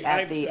Tracy.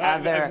 at the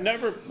I've other.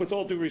 never, with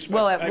all due respect,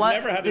 Well, I've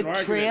never had an the argument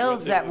trails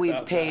with that you we've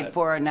about paid that.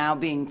 for are now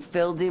being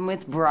filled in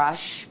with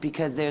brush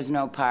because there's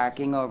no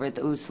parking over at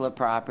the Usla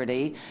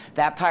property.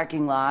 That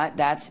parking lot,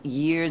 that's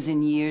years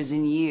and years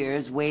and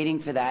years waiting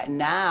for that. And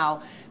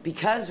now,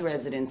 because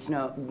residents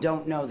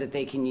don't know that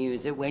they can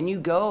use it, when you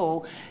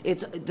go,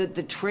 it's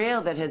the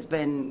trail that has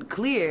been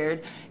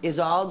cleared is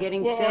all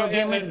getting Well, filled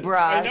in with I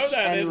brush know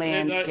that, and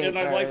and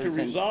I'd like to landscapers.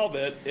 resolve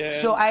it. and-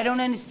 So I don't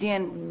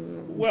understand.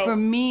 Well- For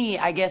me,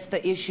 I guess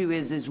the issue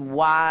is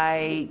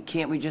why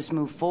can't we just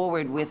move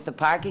forward with the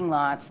parking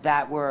lots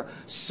that were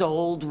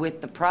sold with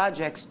the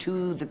projects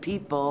to the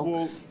people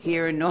Well-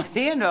 here in North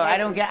Andover? I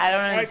don't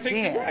understand. I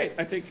think you're right.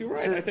 I think you're right.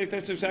 So- I think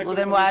that's exactly. Well,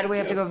 then what why should do we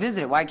have to go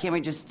visit it? Why can't we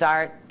just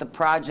start the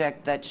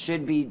project that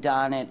should be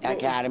done at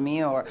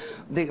Academy or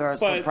the But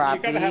Ursula you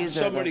properties? got to have or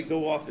somebody those-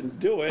 go off and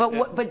do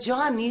it. But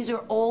John, these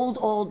are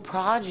old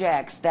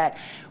projects that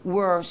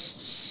were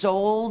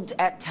sold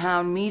at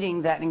town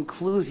meeting that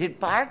included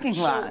parking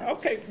So,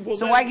 lots. okay, well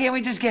So then- why can't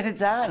we just get it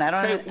done? I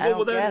Okay, don't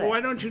well, get then, why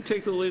it. don't you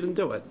take the lead and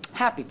do it?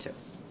 Happy to.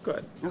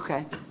 Good,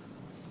 Okay.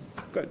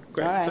 good, All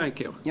great, right. thank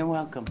you. You're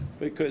welcome.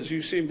 Because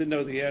you seem to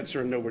know the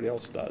answer and nobody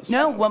else does.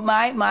 No, well,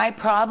 my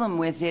problem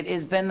with it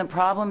has been the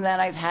problem that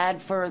I've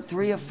had for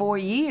 3 or 4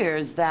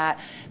 years, that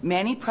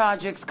many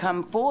projects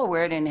come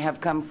forward and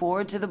have come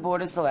forward to the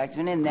Board of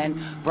Selectmen and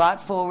then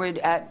brought forward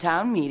at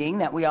town meeting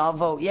that we all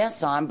vote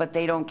yes on, but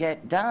they don't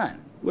get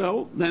done.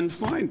 Well, then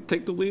fine,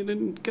 take the lead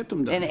and get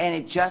them done. And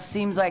it just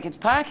seems like it's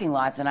parking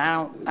lots, and I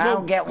Well,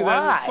 don't get then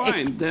why.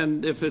 Fine,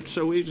 then if it's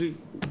so easy,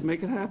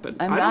 make it happen.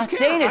 I'm I don't not care.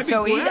 saying I'd it's be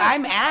so easy. glad.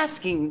 I'm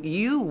asking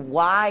you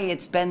why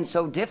it's been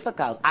so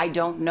difficult. I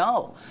don't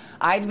know.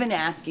 I've been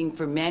asking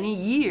for many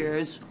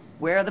years,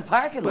 where are the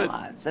parking But-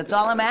 lots? That's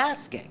all I'm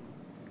asking.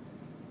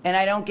 And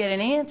I don't get an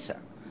answer.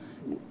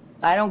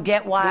 I don't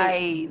get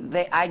why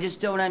I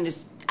just don't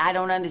I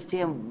don't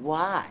understand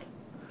why.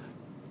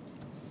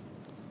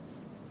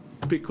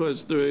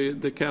 Because the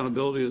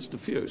accountability is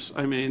diffuse.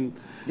 I mean,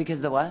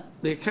 Because the what?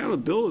 the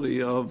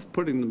accountability of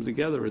putting them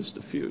together is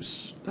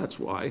diffuse. That's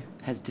why.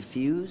 Has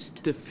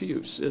diffused?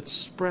 Diffuse. It's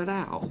spread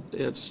out.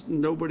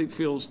 Nobody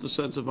feels the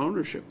sense of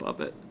ownership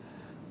of it.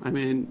 I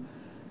mean,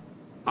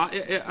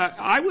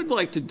 I would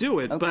like to do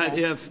it, but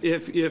Okay.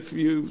 if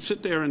you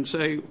sit there and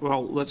say,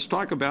 well, let's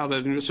talk about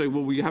it, and you say,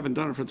 well, we haven't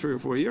done it for 3 or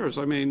 4 years,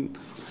 I mean.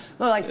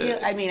 Well,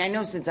 I mean, I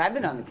know since I've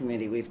been on the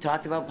committee, we've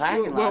talked about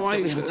parking lots,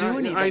 but we don't do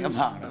anything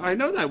about them. I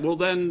know that. Well,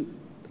 then,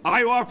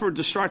 I offered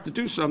to start to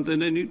do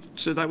something, and you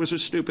said that was a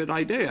stupid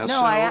idea. No,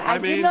 So, I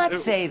did mean, not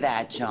say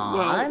that, John.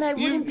 well, I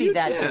you- wouldn't be you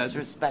that did.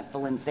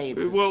 disrespectful and say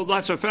it's a Well,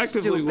 that's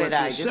effectively stupid what you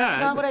idea. That's said.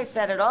 not what I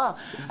said at all.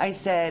 I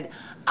said,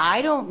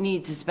 I don't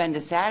need to spend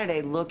a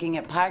Saturday looking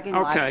at parking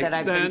lots Okay, that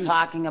I've been then-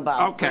 talking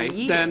about for Okay,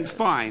 years. then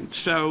fine.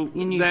 So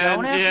And you then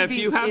don't have to if be-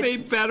 you have a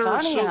it's better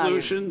funny how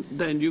you- solution,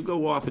 then you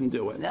go off and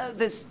do it. No,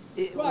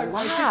 Well, I think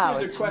wow,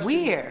 there's a it's question-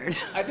 weird.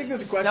 I think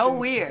there's a So question-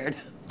 weird.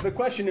 The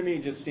question to me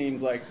just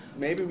seems like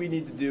maybe we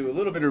need to do a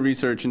little bit of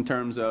research in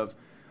terms of,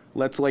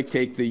 let's like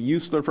take the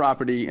Usler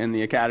property and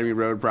the Academy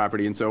Road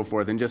property and so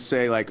forth and just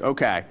say like,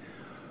 okay,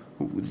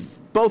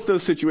 both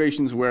those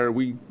situations where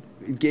we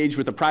engage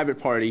with a private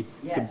party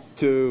Yes.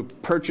 to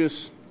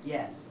purchase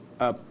Yes.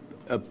 a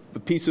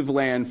piece of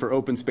land for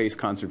open space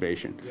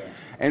conservation. Yes.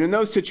 And in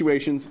those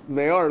situations,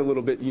 they are a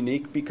little bit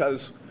unique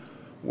because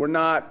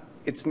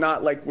it's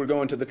not like we're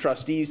going to the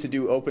trustees to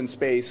do open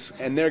space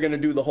and they're going to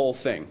do the whole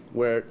thing,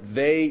 where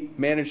they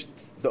manage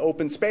the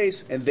open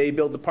space, and they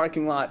build the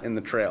parking lot and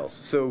the trails.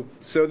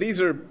 So these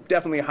are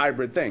definitely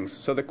hybrid things.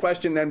 So the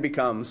question then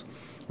becomes,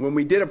 when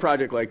we did a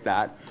project like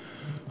that,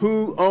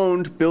 who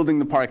owned building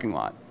the parking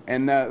lot?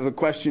 And the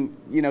question,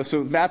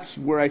 so that's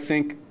where I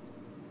think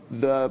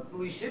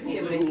We should be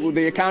able to keep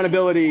the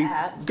accountability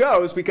that.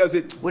 goes, because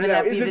Wouldn't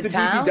that is be it the the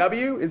town?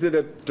 DPW? Is it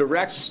a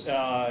direct?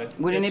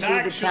 Wouldn't it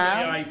be the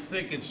town? I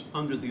think it's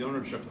under the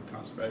ownership of the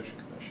Conservation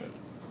Commission.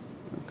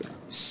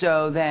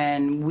 So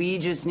then we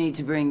just need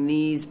to bring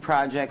these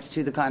projects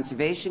to the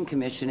Conservation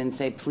Commission and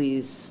say,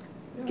 please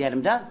get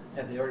them done.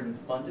 Have they already been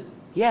funded?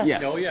 Yes.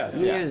 Yes. Oh, yeah.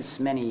 Years,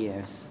 many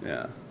years.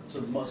 Yeah, So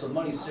the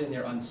money's sitting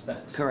there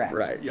unspent? Correct.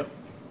 right. Yep.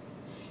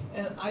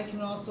 And I can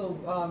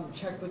also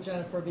check with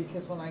Jennifer,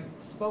 because when I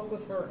spoke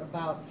with her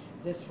about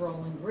this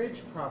Rolling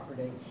Ridge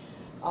property,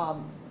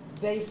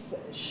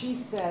 she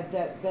said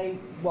that they,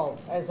 well,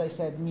 as I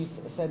said, and you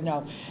said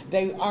no,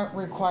 they aren't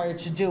required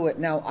to do it.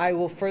 Now, I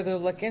will further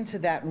look into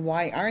that, and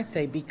why aren't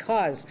they?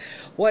 Because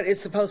what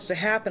is supposed to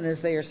happen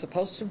is they are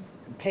supposed to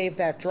pave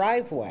that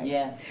driveway.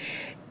 Yeah.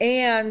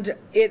 And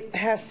it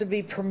has to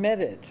be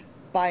permitted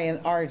by an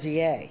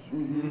RDA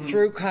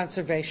through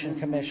Conservation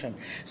Commission.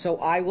 So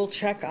I will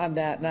check on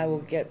that, and I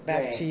will get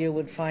back to Great. you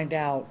and find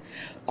out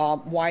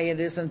why it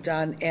isn't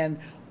done and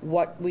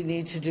what we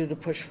need to do to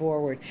push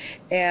forward.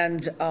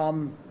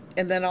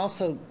 And then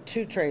also,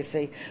 too,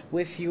 Tracy,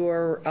 with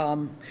your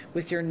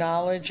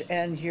knowledge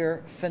and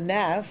your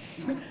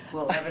finesse,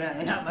 Well,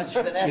 evidently not much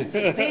finesse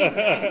this evening.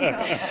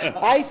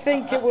 I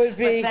think it would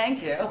be. But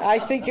thank you. I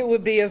think it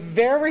would be a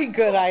very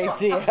good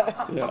idea.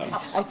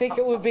 I think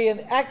it would be an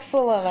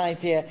excellent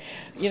idea,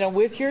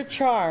 with your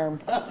charm,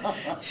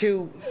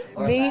 to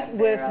Or meet lack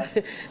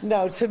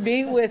with, to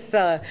meet with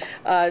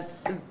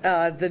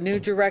the new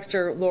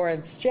director,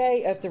 Lawrence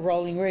J. at the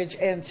Rolling Ridge,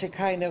 and to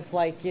kind of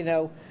make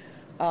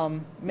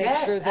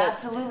sure Yes, that.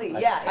 absolutely,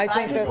 yeah. I If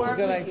think could that's a work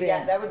good with you, idea.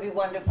 yeah, that would be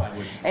wonderful.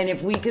 And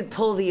if we could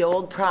pull the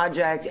old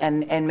project,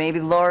 and maybe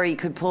Lori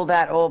could pull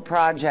that old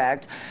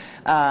project,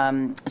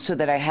 so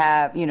that I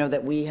have,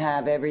 that we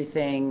have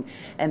everything,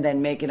 and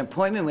then make an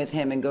appointment with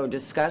him and go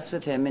discuss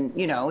with him, and,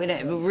 in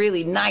a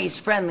really nice,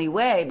 friendly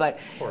way, but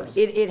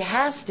it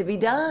has to be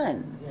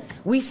done.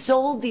 We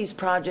sold these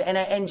projects,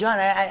 and John,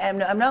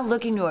 I'm not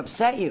looking to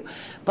upset you,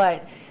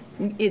 but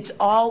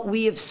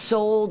we have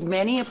sold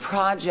many a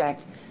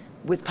project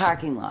with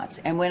parking lots.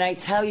 And when I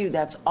tell you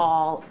that's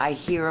all I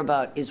hear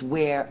about is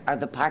where are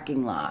the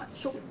parking lots?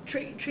 So,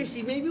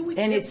 Tracy, maybe we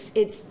And can.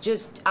 it's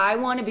just, I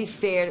want to be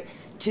fair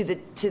to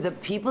the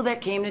people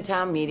that came to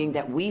town meeting,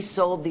 that we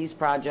sold these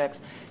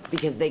projects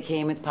because they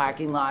came with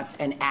parking lots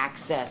and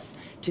access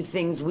to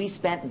things we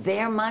spent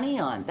their money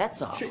on,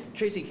 that's all.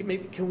 Tracy,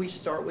 can we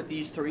start with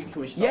these three?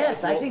 Can we start?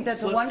 Yes, I well, think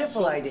that's a let's-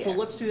 wonderful idea. So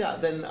let's do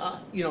that. Then,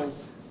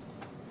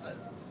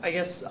 I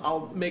guess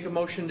I'll make a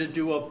motion to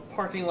do a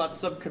parking lot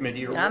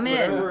subcommittee or I'm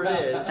in. whatever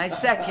it is. I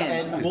second.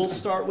 And we'll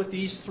start with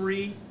these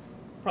three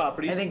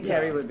properties. I think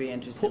Terry would be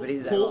interested, but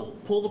he's at home.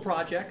 Pull the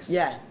projects.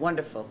 Yeah,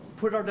 wonderful.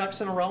 Put our ducks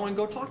in a row and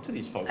go talk to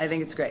these folks. I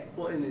think it's great.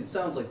 Well, and it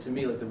sounds like to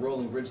me like the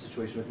Rolling Ridge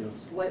situation would be a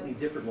slightly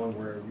different one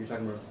where you're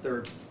talking about a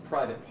third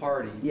private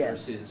party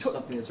Yes. versus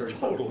something that's already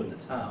funded Totally. from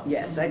the town.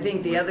 Yes, I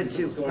think the other If it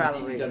two was going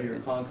probably. to DPW or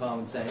Concom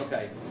and saying,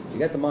 okay, you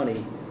got the money,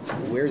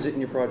 where's it in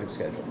your project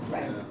schedule?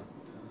 Right,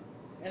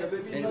 And if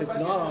it's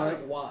not on it,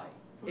 why?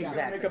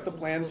 exactly. Make up the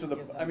plans for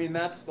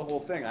that's the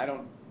whole thing.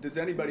 Does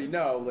anybody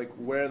know,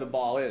 where the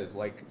ball is?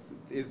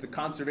 Is the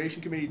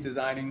Conservation Committee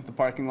designing the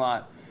parking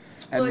lot?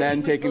 And Well, I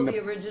then think we taking pull the,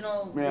 the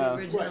original, Yeah.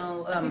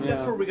 I think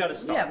that's where we got to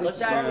start. yeah, we Let's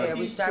start with there,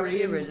 we these start with three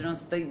the and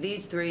originals,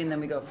 these three, and then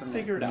we go from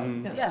there. Figure it out.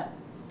 Yeah. Yeah,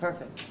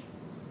 perfect.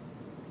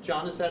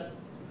 John, does that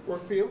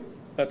work for you?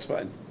 That's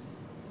fine.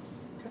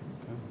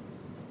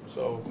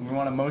 So, we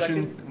want a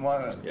motion?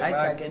 Second? I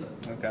second.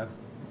 Okay.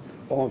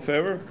 all in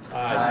favor?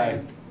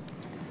 Aye.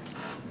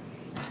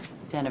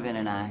 Donovan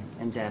and I,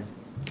 and Deb,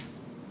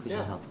 could you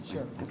Yeah, help?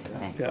 sure. Okay,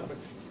 thanks. Yeah.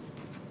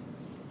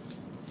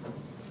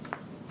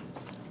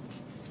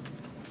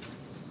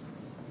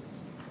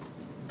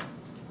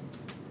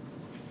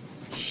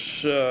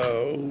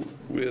 So,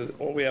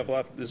 all we have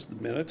left is the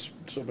minutes.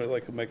 Somebody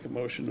like to make a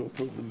motion to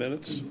approve the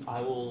minutes?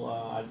 I'd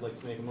like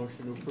to make a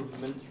motion to approve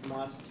the minutes from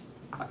last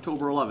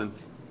October 11th.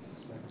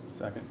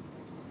 Second.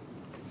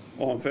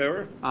 All in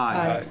favor?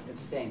 Aye.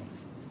 Abstain.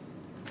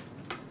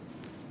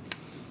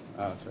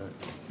 Oh, that's right.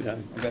 Yeah.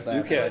 I guess I You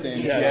have to can.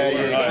 abstain. Yeah, Yeah,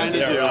 you're yeah, right.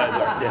 yeah.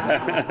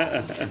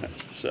 Yeah, right.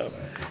 So,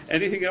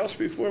 anything else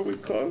before we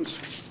close?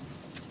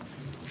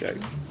 Okay,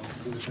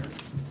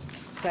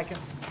 Second.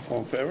 all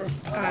in favor?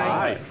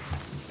 Aye.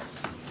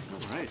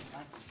 All right.